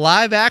show, the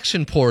live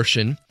action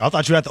portion. I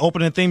thought you had the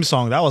opening theme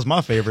song. That was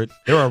my favorite.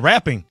 They were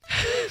rapping.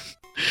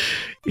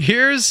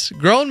 Here's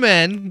grown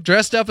men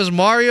dressed up as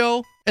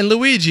Mario and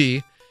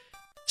Luigi.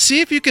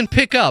 See if you can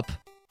pick up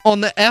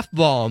on the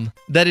F-bomb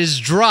that is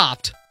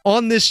dropped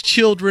on this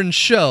children's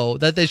show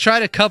that they try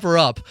to cover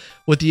up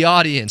with the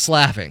audience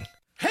laughing.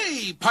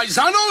 Hey,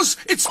 paisanos,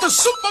 it's the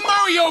Super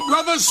Mario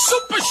Brothers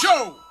Super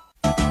Show!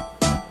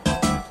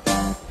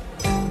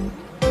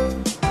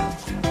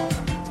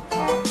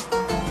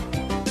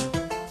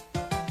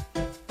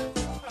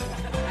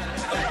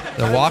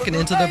 They're walking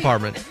into the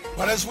apartment.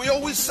 But as we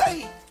always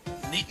say,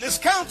 neatness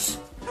counts.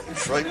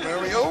 That's right,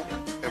 Mario.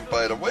 And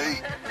by the way,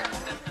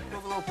 a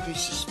little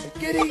piece of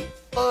spaghetti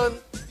on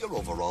your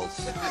overalls.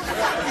 You,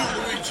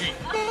 Luigi,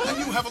 and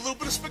you have a little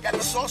bit of spaghetti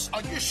sauce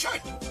on your shirt,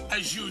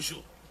 as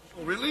usual.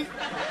 Oh, really?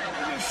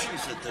 Your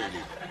shoes are dirty.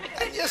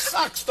 And your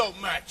socks don't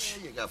match.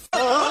 You got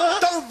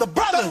the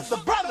brothers.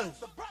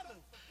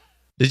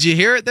 Did you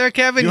hear it there,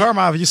 Kevin?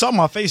 You saw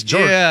my face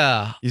jerk.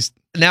 Yeah.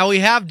 Now we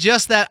have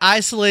just that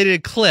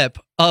isolated clip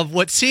of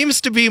what seems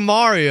to be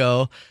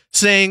Mario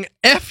saying,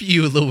 F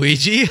you,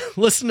 Luigi.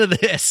 Listen to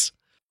this.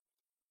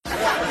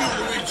 F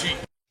you, Luigi.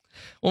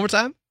 One more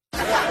time.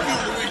 F you,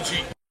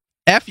 Luigi.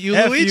 F you,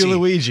 F Luigi. you,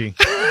 Luigi.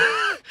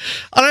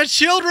 On a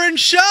children's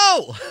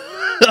show.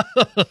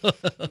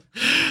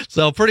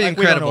 So pretty We don't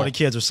incredible. know what the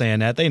kids are saying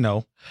that. They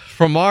know.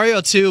 From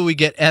Mario 2, we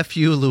get F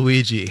you,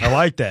 Luigi. I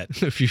like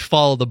that. If you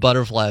follow the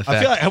butterfly effect.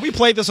 I feel like, have we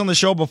played this on the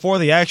show before,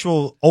 the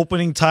actual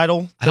opening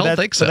title? I don't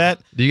think so. That?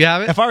 Do you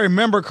have it? If I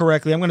remember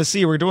correctly, I'm going to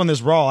see. We're doing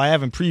this raw. I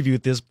haven't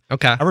previewed this.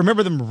 Okay. I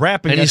remember them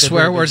rapping. Any at the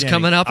swear very words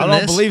beginning. coming up in I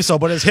don't this? believe so,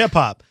 but it's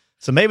hip-hop.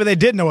 So maybe they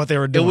did know what they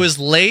were doing. It was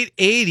late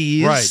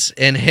 80s, Right.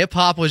 and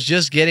hip-hop was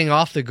just getting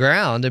off the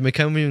ground and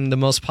becoming the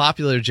most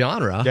popular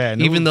genre,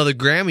 even though the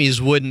Grammys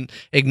wouldn't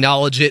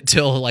acknowledge it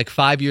till like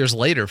 5 years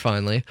later,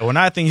 finally. When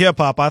I think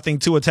hip-hop, I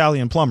think two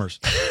Italian plumbers.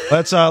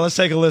 Let's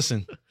take a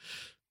listen.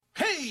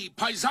 Hey,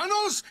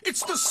 paisanos,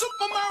 it's the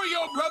Super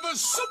Mario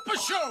Brothers Super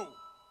Show!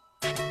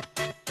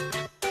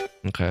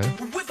 Okay.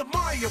 We're the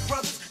Mario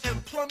Brothers,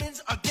 and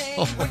plumbing's a game.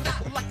 We're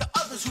not like the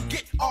others who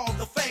get all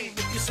the fame.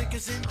 If your sink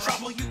is in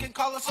trouble, you can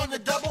call us on the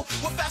double.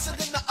 We're faster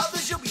than the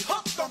others, you'll be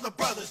hooked on the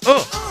brothers.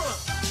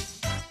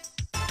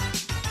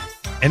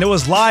 And it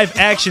was live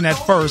action at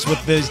first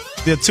with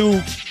the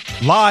two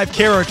live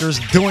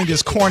characters doing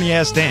this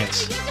corny-ass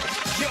dance.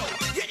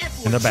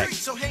 In the back.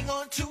 So hang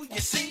on to your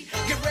seat.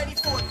 Get ready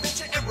for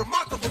adventure and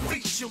remarkable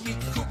feats. You'll meet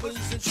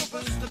Koopas and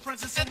Troopers, the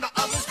princess and the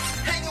others.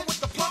 Hanging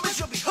with the plumbers,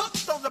 you'll be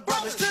hooked on the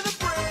brothers to the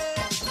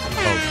bridge.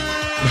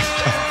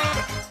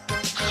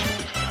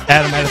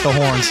 Adam added the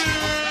horns.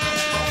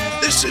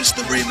 This is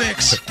the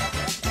remix.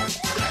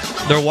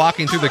 They're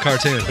walking through the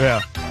cartoon.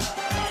 Yeah.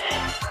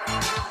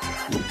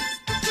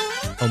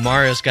 Oh,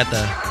 Mario's got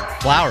the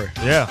flower.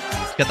 Yeah.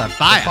 He's got that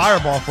fire. The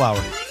fireball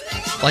flower.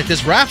 Like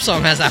this rap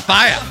song has that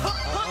fire.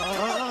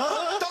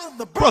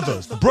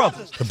 Brothers, the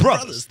brothers, the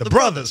brothers, the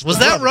brothers. Was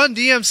that Run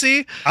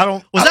DMC?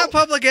 Was that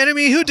Public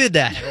Enemy? Who did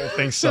that? I don't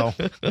think so.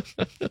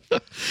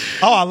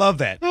 Oh, I love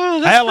that. Oh,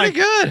 that's I had pretty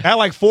good. I had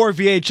like 4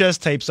 VHS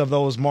tapes of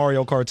those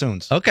Mario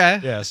cartoons. Okay.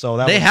 Yeah, so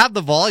that they was, have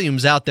the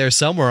volumes out there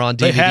somewhere on DVD,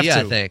 They have to.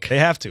 I think. They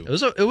have to.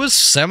 It was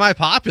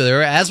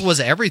semi-popular, as was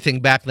everything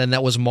back then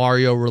that was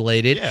Mario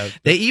related. Yeah.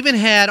 They even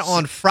had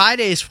on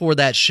Fridays for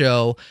that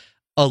show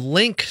a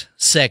Link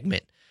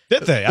segment.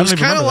 Did they? It was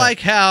kind of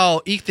like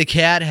how Eek the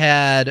Cat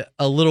had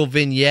a little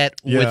vignette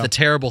with Yeah. the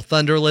terrible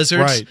thunder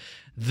lizards. Right.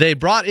 They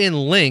brought in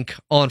Link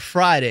on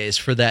Fridays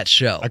for that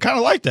show. I kind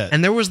of like that.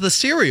 And there was the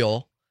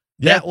cereal.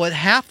 That what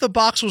half the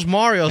box was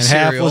Mario And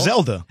cereal. half was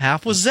Zelda.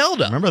 Half was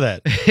Zelda. Remember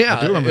that? Yeah, I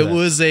do remember it that.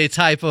 was a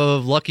type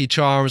of Lucky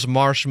Charms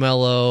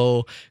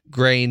marshmallow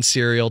grain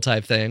cereal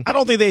type thing. I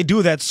don't think they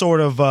do that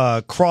sort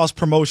of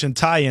cross-promotion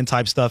tie-in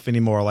type stuff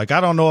anymore. Like,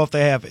 I don't know if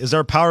they have... Is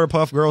there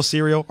Powerpuff Girls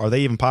cereal? Are they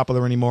even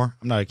popular anymore?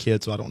 I'm not a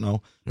kid, so I don't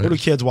know. What do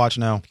kids watch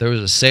now? If there was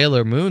a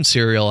Sailor Moon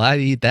cereal,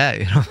 I'd eat that.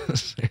 You know what I'm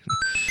saying?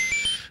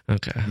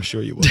 Okay. I'm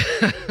sure you would.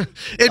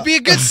 It'd be a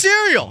good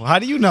cereal. How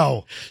do you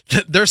know?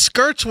 Their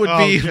skirts would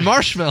be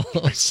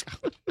marshmallows.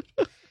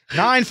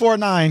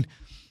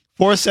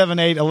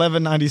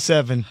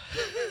 949-478-1197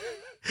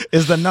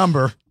 is the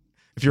number.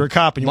 If you're a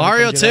cop and you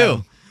Mario want to come get 2. at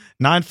 'em.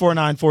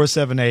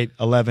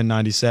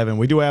 949-478-1197.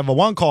 We do have a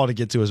one call to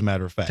get to, as a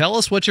matter of fact. Tell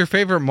us what your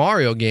favorite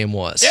Mario game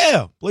was.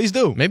 Yeah, please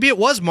do. Maybe it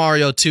was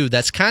Mario 2.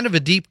 That's kind of a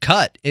deep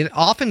cut. It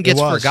often gets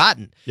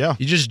forgotten. Yeah.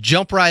 You just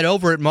jump right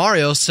over it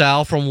Mario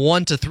style from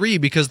 1 to 3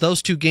 because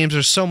those two games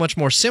are so much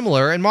more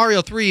similar. And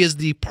Mario 3 is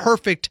the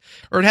perfect,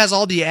 or it has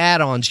all the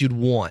add-ons you'd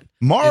want.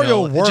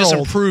 Mario World it just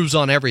improves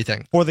on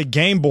everything. For the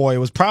Game Boy,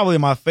 was probably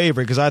my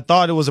favorite because I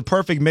thought it was a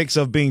perfect mix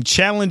of being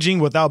challenging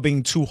without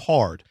being too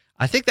hard.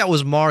 I think that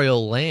was Mario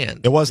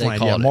Land. It was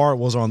Land, yeah. Mario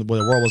was on the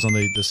world was on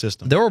the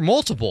system. There were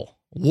multiple.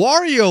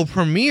 Wario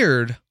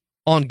premiered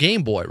on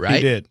Game Boy, right?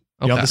 He did.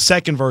 Okay. The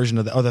second version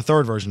of or the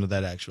third version of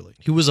that, actually.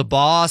 He was a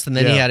boss, and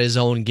then he had his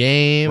own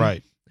game.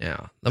 Right.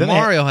 Yeah. The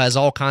Mario has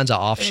all kinds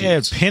of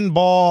offshoots. Yeah,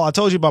 pinball. I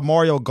told you about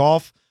Mario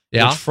Golf.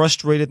 Yeah. Which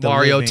frustrated the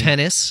Mario living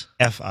Tennis.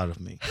 F out of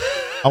me.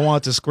 I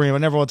wanted to scream. I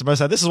never wanted to mess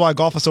up. This is why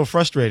golf is so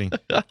frustrating.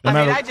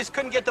 I just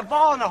couldn't get the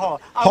ball in the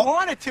hole. I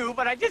wanted to,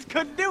 but I just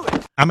couldn't do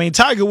it. I mean,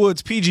 Tiger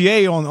Woods'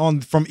 PGA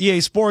on from EA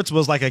Sports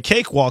was like a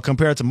cakewalk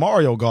compared to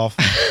Mario Golf.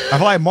 I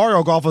feel like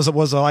Mario Golf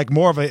was like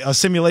more of a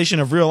simulation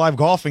of real life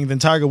golfing than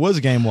Tiger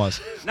Woods' game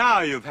was. Now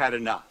you've had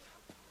enough,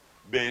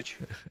 bitch.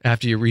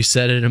 After you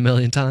reset it a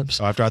million times.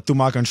 So after I threw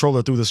my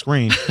controller through the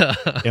screen,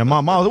 and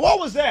my mom was like, "What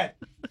was that?"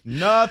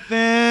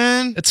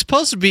 Nothing. It's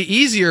supposed to be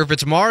easier if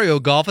it's Mario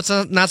Golf. It's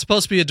not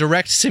supposed to be a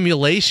direct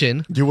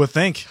simulation. You would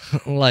think.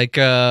 Like,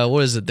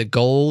 what is it? The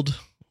gold?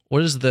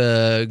 What is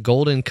the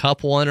Golden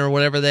Cup one or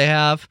whatever they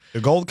have?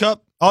 The Gold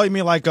Cup? Oh, you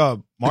mean like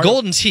the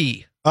Golden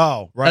Tee.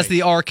 Oh, right. That's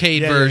the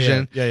arcade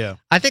version. Yeah.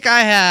 I think I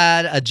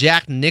had a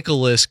Jack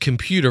Nicklaus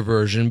computer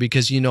version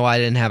because, I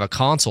didn't have a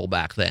console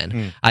back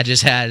then. I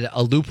just had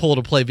a loophole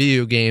to play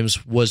video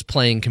games, was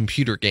playing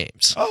computer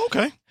games. Oh,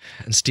 okay.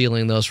 And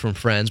stealing those from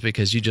friends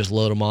because you just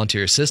load them onto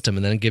your system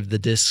and then give the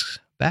discs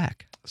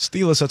back.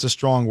 Steal is such a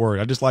strong word.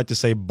 I just like to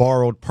say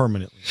borrowed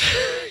permanently.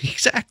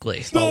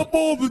 Exactly. Stop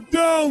all the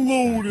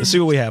downloading. Let's see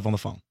what we have on the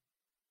phone.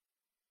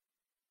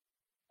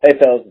 Hey,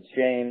 fellas, it's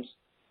James.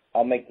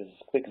 I'll make this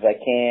as quick as I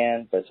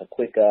can, but it's a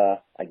quick,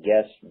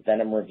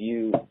 Venom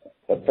review.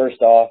 But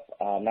first off,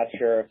 I'm not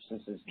sure if,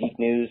 since it's Geek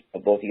News,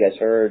 but both you guys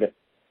heard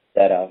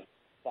that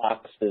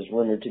Fox is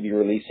rumored to be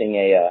releasing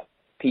a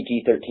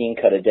PG-13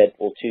 cut of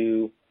Deadpool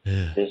 2.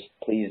 Yeah. Just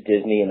please,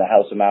 Disney and the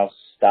House of Mouse,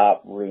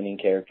 stop ruining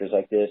characters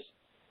like this.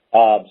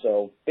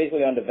 So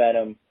basically on to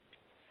Venom.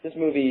 This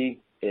movie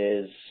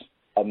is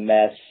a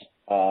mess.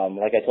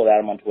 Like I told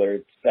Adam on Twitter,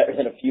 it's better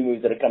than a few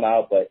movies that have come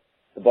out, but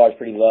the bar's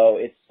pretty low.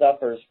 It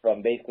suffers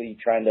from basically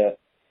trying to,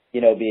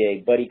 be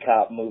a buddy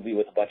cop movie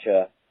with a bunch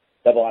of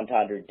double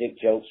entendre dick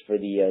jokes for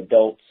the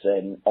adults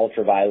and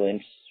ultra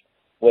violence,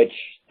 which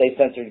they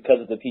censored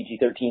because of the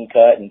PG-13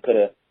 cut and could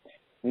have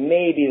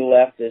maybe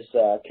left this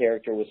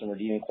character with some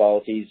redeeming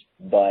qualities.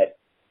 But,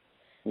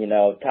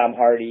 Tom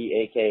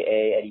Hardy,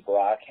 a.k.a. Eddie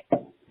Brock,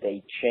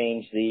 they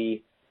changed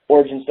the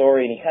origin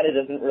story, and he kind of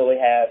doesn't really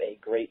have a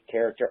great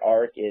character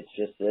arc. It's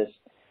just this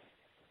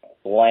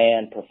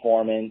bland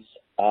performance.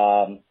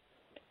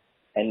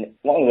 And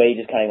along the way, he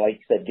just kind of, like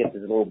you said, gets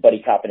his little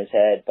buddy cop in his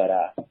head. But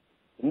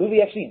the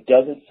movie actually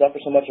doesn't suffer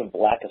so much of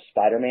lack of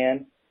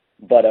Spider-Man,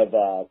 but of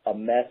a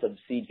mess of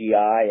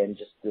CGI and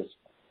just this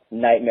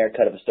nightmare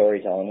cut of a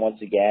storytelling.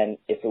 Once again,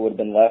 if it would have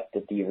been left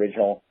at the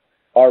original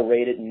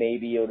R-rated,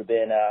 maybe it would have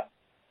been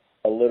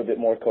a little bit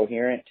more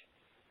coherent.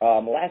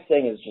 Last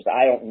thing is just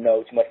I don't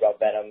know too much about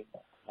Venom.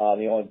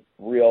 The only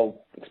real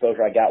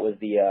exposure I got was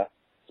the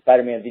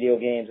Spider-Man video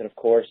games, and of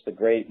course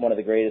one of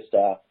the greatest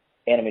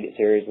animated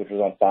series, which was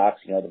on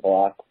Fox. The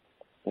Block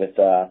with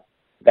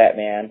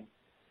Batman.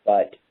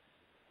 But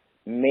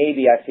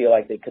maybe I feel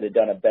like they could have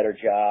done a better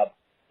job,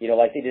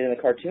 like they did in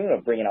the cartoon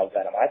of bringing out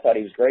Venom. I thought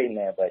he was great in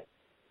there, but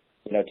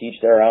teach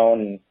their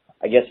own. And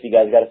I guess if you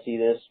guys got to see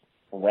this,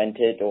 rent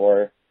it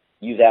or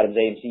use Adam's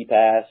AMC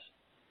Pass.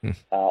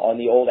 On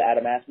the old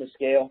Adam Asmus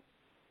scale,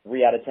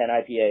 3 out of 10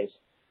 IPAs.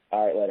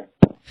 All right, later.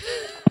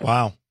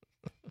 Wow.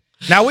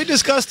 Now, we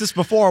discussed this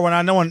before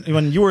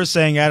when you were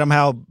saying, Adam,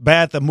 how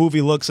bad the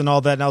movie looks and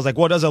all that. And I was like,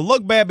 well, does it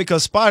look bad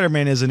because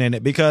Spider-Man isn't in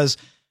it? Because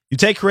you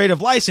take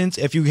creative license,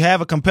 if you have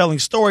a compelling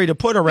story to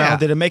put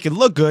around it and make it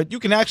look good, you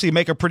can actually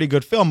make a pretty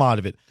good film out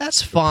of it.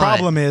 That's fine. The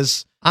problem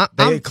is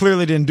they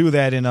clearly didn't do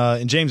that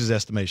in James's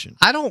estimation.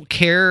 I don't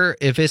care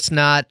if it's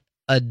not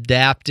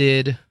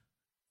adapted,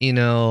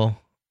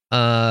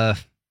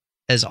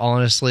 as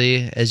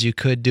honestly as you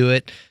could do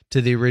it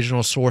to the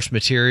original source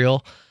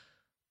material.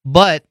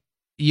 But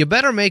you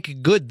better make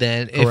it good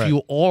then. Correct. If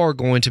you are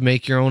going to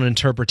make your own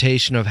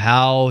interpretation of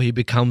how he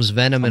becomes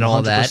Venom and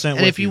all that.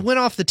 And if you went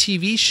off the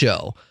TV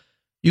show,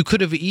 you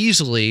could have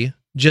easily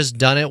just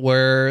done it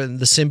where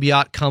the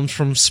symbiote comes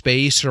from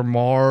space or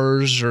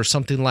Mars or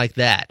something like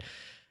that.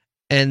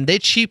 And they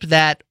cheaped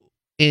that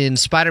in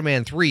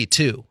Spider-Man 3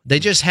 too. They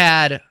just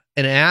had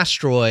an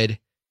asteroid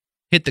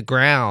hit the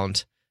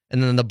ground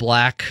and then the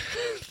black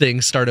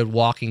thing started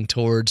walking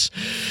towards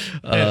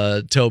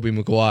Tobey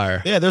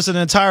Maguire. Yeah, there's an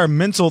entire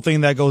mental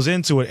thing that goes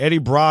into it. Eddie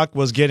Brock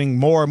was getting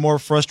more and more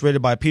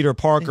frustrated by Peter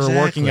Parker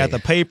working at the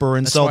paper,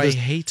 and that's so why he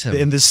hates him.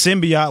 And the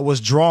symbiote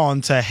was drawn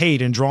to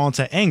hate and drawn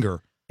to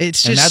anger.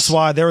 It's and just, that's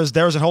why there was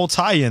a whole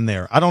tie-in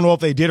there. I don't know if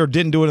they did or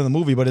didn't do it in the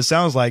movie, but it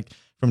sounds like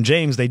from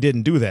James they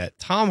didn't do that.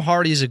 Tom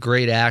Hardy's a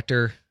great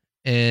actor,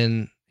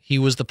 and he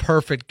was the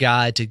perfect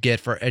guy to get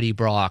for Eddie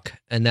Brock,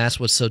 and that's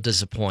what's so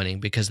disappointing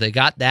because they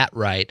got that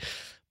right,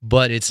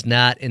 but it's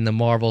not in the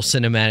Marvel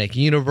Cinematic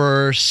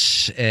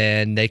Universe,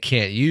 and they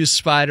can't use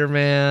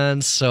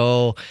Spider-Man,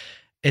 so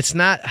it's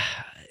not...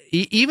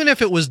 Even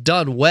if it was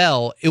done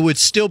well, it would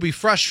still be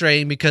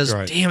frustrating because,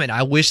 damn it,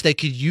 I wish they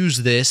could use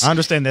this I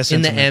understand that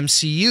in the sentiment.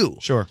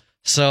 MCU. Sure.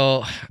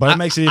 So But it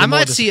makes it even I more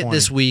might see it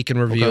this disappointing. week and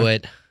review Okay.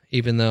 it,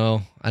 even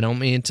though I don't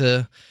mean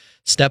to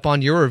step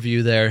on your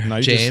review there, No,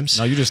 you James.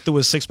 you just threw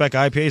his 6-pack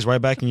IPAs right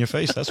back in your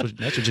face. That's what you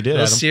did, Those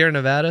Adam. Sierra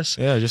Nevadas?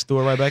 Yeah, just threw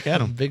it right back at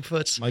him.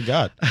 Bigfoots? My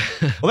God.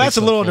 Well, that's a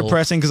Bigfoot little fool.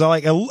 depressing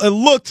because it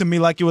looked to me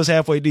like it was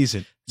halfway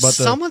decent. But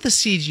Some of the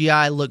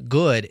CGI look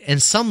good,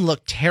 and some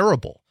look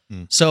terrible.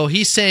 So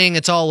he's saying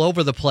it's all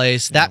over the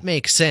place. That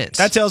makes sense.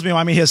 that tells me,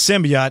 his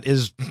symbiote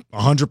is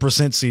 100%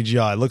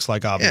 CGI. It looks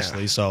like,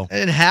 obviously. So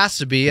It has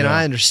to be, and Yeah.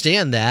 I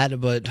understand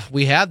that, but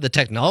we have the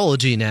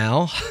technology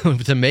now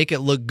to make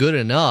it look good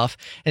enough.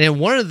 And in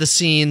one of the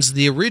scenes,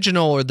 the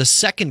original or the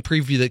second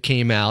preview that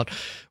came out,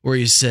 where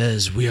he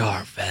says, "We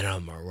are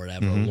Venom" or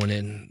whatever,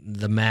 when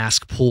the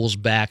mask pulls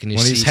back and you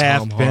When see he's half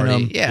Tom Hardy.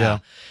 Venom, Yeah.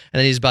 And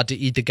then he's about to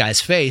eat the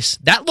guy's face.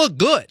 That looked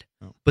good.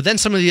 But then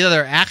some of the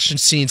other action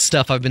scene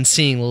stuff I've been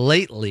seeing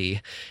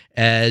lately,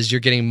 as you're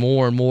getting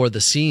more and more of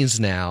the scenes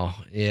now,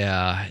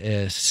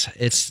 this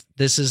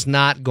is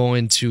not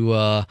going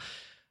to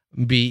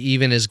be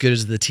even as good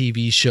as the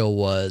TV show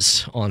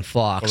was on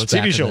Fox. well, the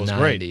back TV show in the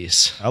was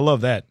 90s. great. I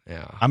love that.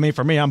 Yeah.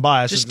 For me, I'm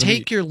biased. Just It's gonna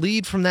take your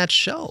lead from that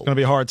show. It's going to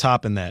be hard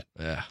topping that.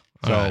 Yeah.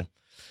 So, All right.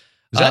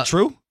 is that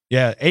true?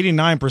 Yeah,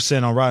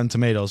 89% on Rotten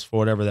Tomatoes for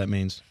whatever that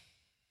means.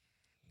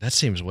 That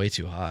seems way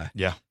too high.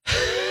 Yeah.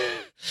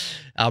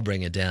 I'll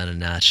bring it down a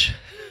notch.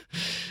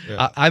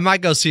 Yeah. I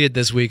might go see it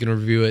this week and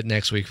review it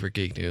next week for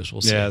Geek News.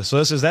 We'll see. Yeah,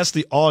 so that's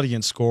the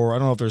audience score. I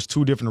don't know if there's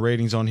two different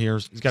ratings on here.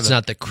 It's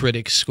not the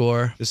critic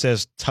score. It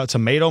says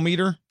tomato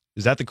meter.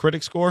 Is that the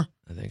critic score?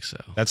 I think so.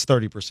 That's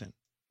 30%.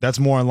 That's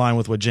more in line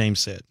with what James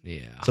said.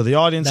 Yeah. So the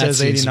audience That says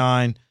seems-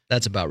 89.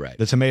 That's about right.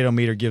 The tomato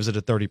meter gives it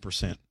a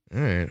 30%.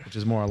 All right. Which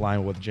is more in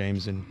line with what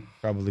James and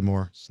probably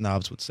more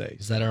snobs would say.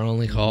 Is that our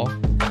only call?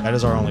 That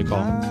is our only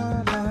call.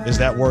 Is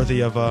that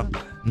worthy of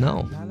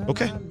No.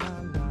 Okay.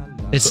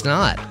 It's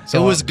not.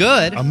 So it was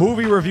good. A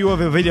movie review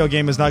of a video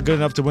game is not good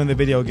enough to win the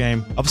video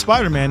game of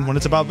Spider-Man when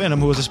it's about Venom,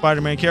 who is a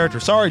Spider-Man character.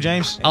 Sorry,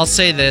 James. I'll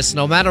say this.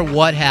 No matter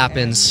what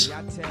happens,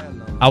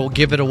 I will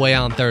give it away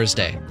on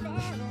Thursday.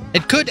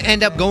 It could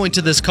end up going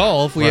to this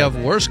call if we have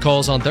worse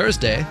calls on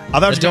Thursday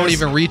that don't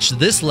even reach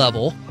this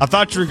level. I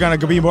thought you were going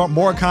to be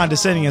more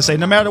condescending and say,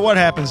 no matter what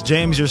happens,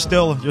 James, you're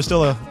still a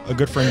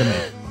good friend to me.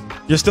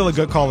 You're still a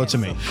good caller to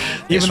me.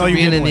 Even though you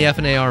being in the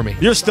FnA Army.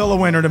 You're still a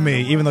winner to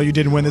me, even though you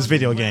didn't win this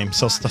video game.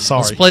 So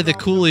sorry. Let's play the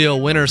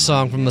Coolio winner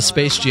song from the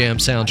Space Jam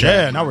soundtrack.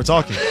 Yeah, now we're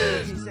talking.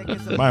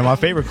 my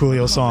favorite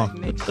Coolio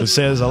song. It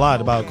says a lot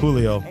about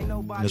Coolio in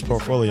his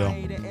portfolio.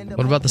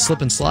 What about the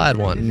slip and slide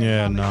one?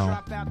 Yeah, no.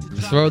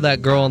 Throw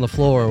that girl on the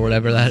floor or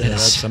whatever that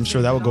is. I'm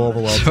sure that would go over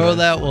well. Throw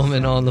that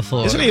woman on the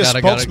floor. Isn't he a Gotta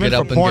spokesman get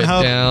up for and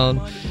Pornhub? get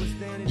down.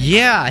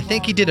 Yeah, I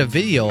think he did a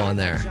video on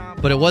there,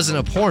 but it wasn't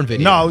a porn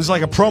video. No, it was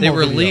like a promo They video.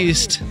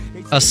 released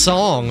a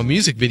song, a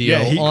music video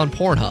on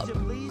Pornhub.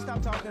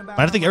 I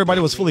don't think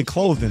everybody was fully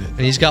clothed in it. And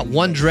he's got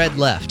one dread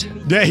left.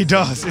 Yeah, he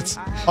does. It's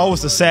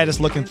always the saddest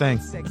looking thing.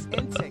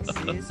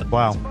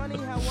 Wow.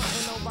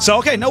 So,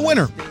 okay, no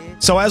winner.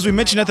 So, as we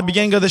mentioned at the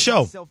beginning of the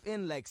show,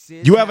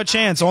 you have a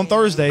chance on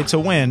Thursday to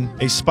win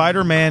a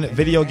Spider-Man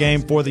video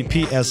game for the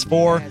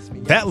PS4.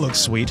 That looks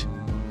sweet.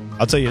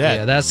 I'll tell you that.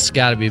 Yeah, that's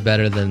got to be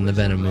better than the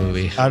Venom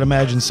movie. I'd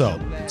imagine so.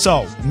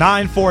 So,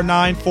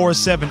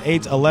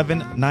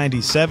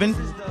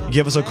 949-478-1197.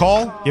 Give us a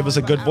call. Give us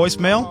a good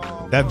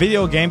voicemail. That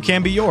video game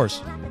can be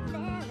yours.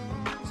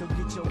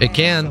 It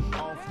can.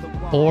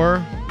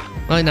 Or,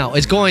 no,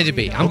 it's going to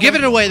be. I'm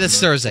giving it away this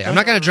Thursday. I'm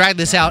not going to drag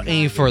this out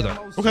any further.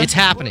 Okay. It's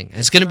happening.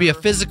 It's going to be a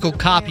physical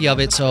copy of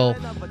it, so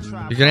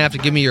you're going to have to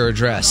give me your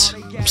address.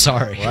 I'm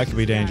sorry. Well, that could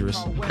be dangerous.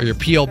 Or your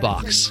P.O.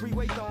 box.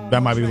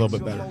 That might be a little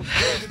bit better.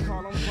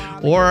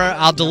 Or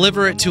I'll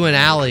deliver it to an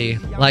alley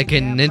like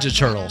in Ninja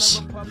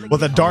Turtles.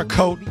 With a dark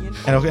coat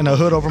and a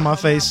hood over my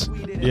face.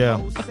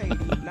 Yeah.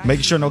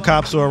 Making sure no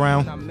cops are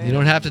around. You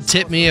don't have to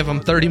tip me if I'm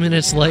 30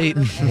 minutes late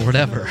or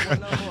whatever. Or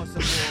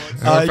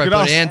if I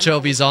put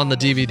anchovies on the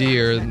DVD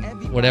or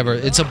whatever.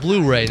 It's a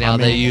Blu-ray now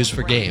they use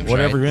for games.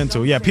 Whatever right? you're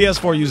into. Yeah,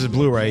 PS4 uses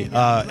Blu-ray.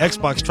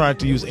 Xbox tried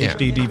to use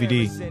HD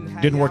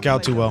DVD. Didn't work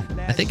out too well.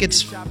 I think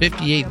it's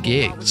 58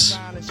 gigs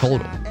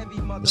total.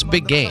 It's a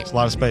big game. It's a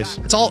lot of space.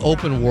 It's all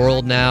open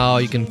world now.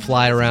 You can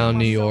fly around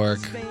New York.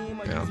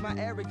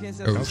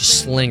 Or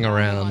sling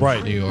around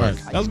New York. Right.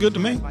 That was good to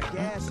me.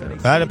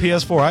 If I had a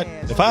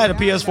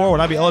PS4, would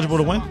I be eligible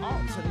to win?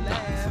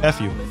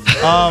 F you.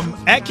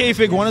 At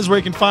KFig1 is where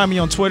you can find me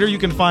on Twitter. You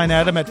can find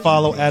Adam at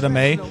Follow Adam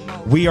A.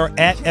 We are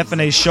at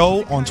FnA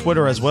Show on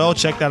Twitter as well.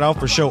 Check that out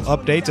for show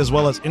updates, as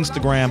well as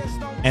Instagram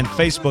and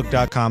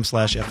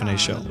Facebook.com/FnA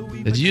Show.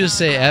 Did you just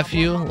say F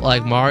you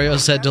like Mario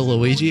said to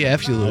Luigi?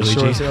 F you, Luigi. I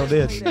sure as hell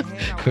did.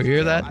 Can you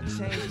hear that?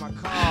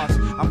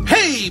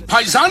 Hey,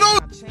 paisano!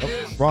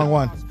 Oh, wrong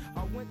one.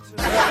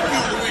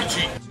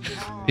 Luigi.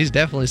 He's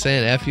definitely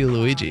saying F you,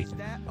 Luigi.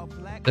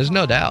 There's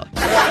no doubt.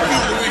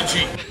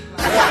 Luigi.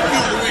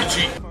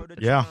 Luigi.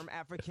 Yeah.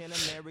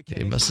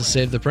 He must have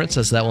saved the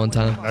princess that one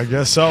time. I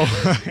guess so.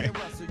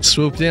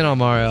 Swooped in on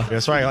Mario.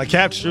 That's right. Like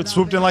captain,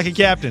 swooped in like a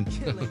captain.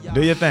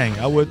 Do your thing.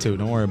 I would too.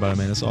 Don't worry about it,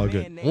 man. It's all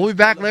good. We'll be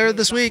back later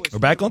this week. We're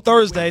back on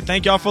Thursday.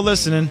 Thank y'all for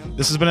listening.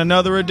 This has been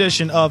another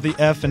edition of the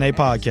FnA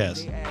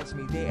Podcast.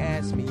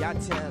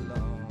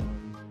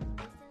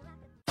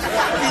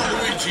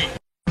 Luigi.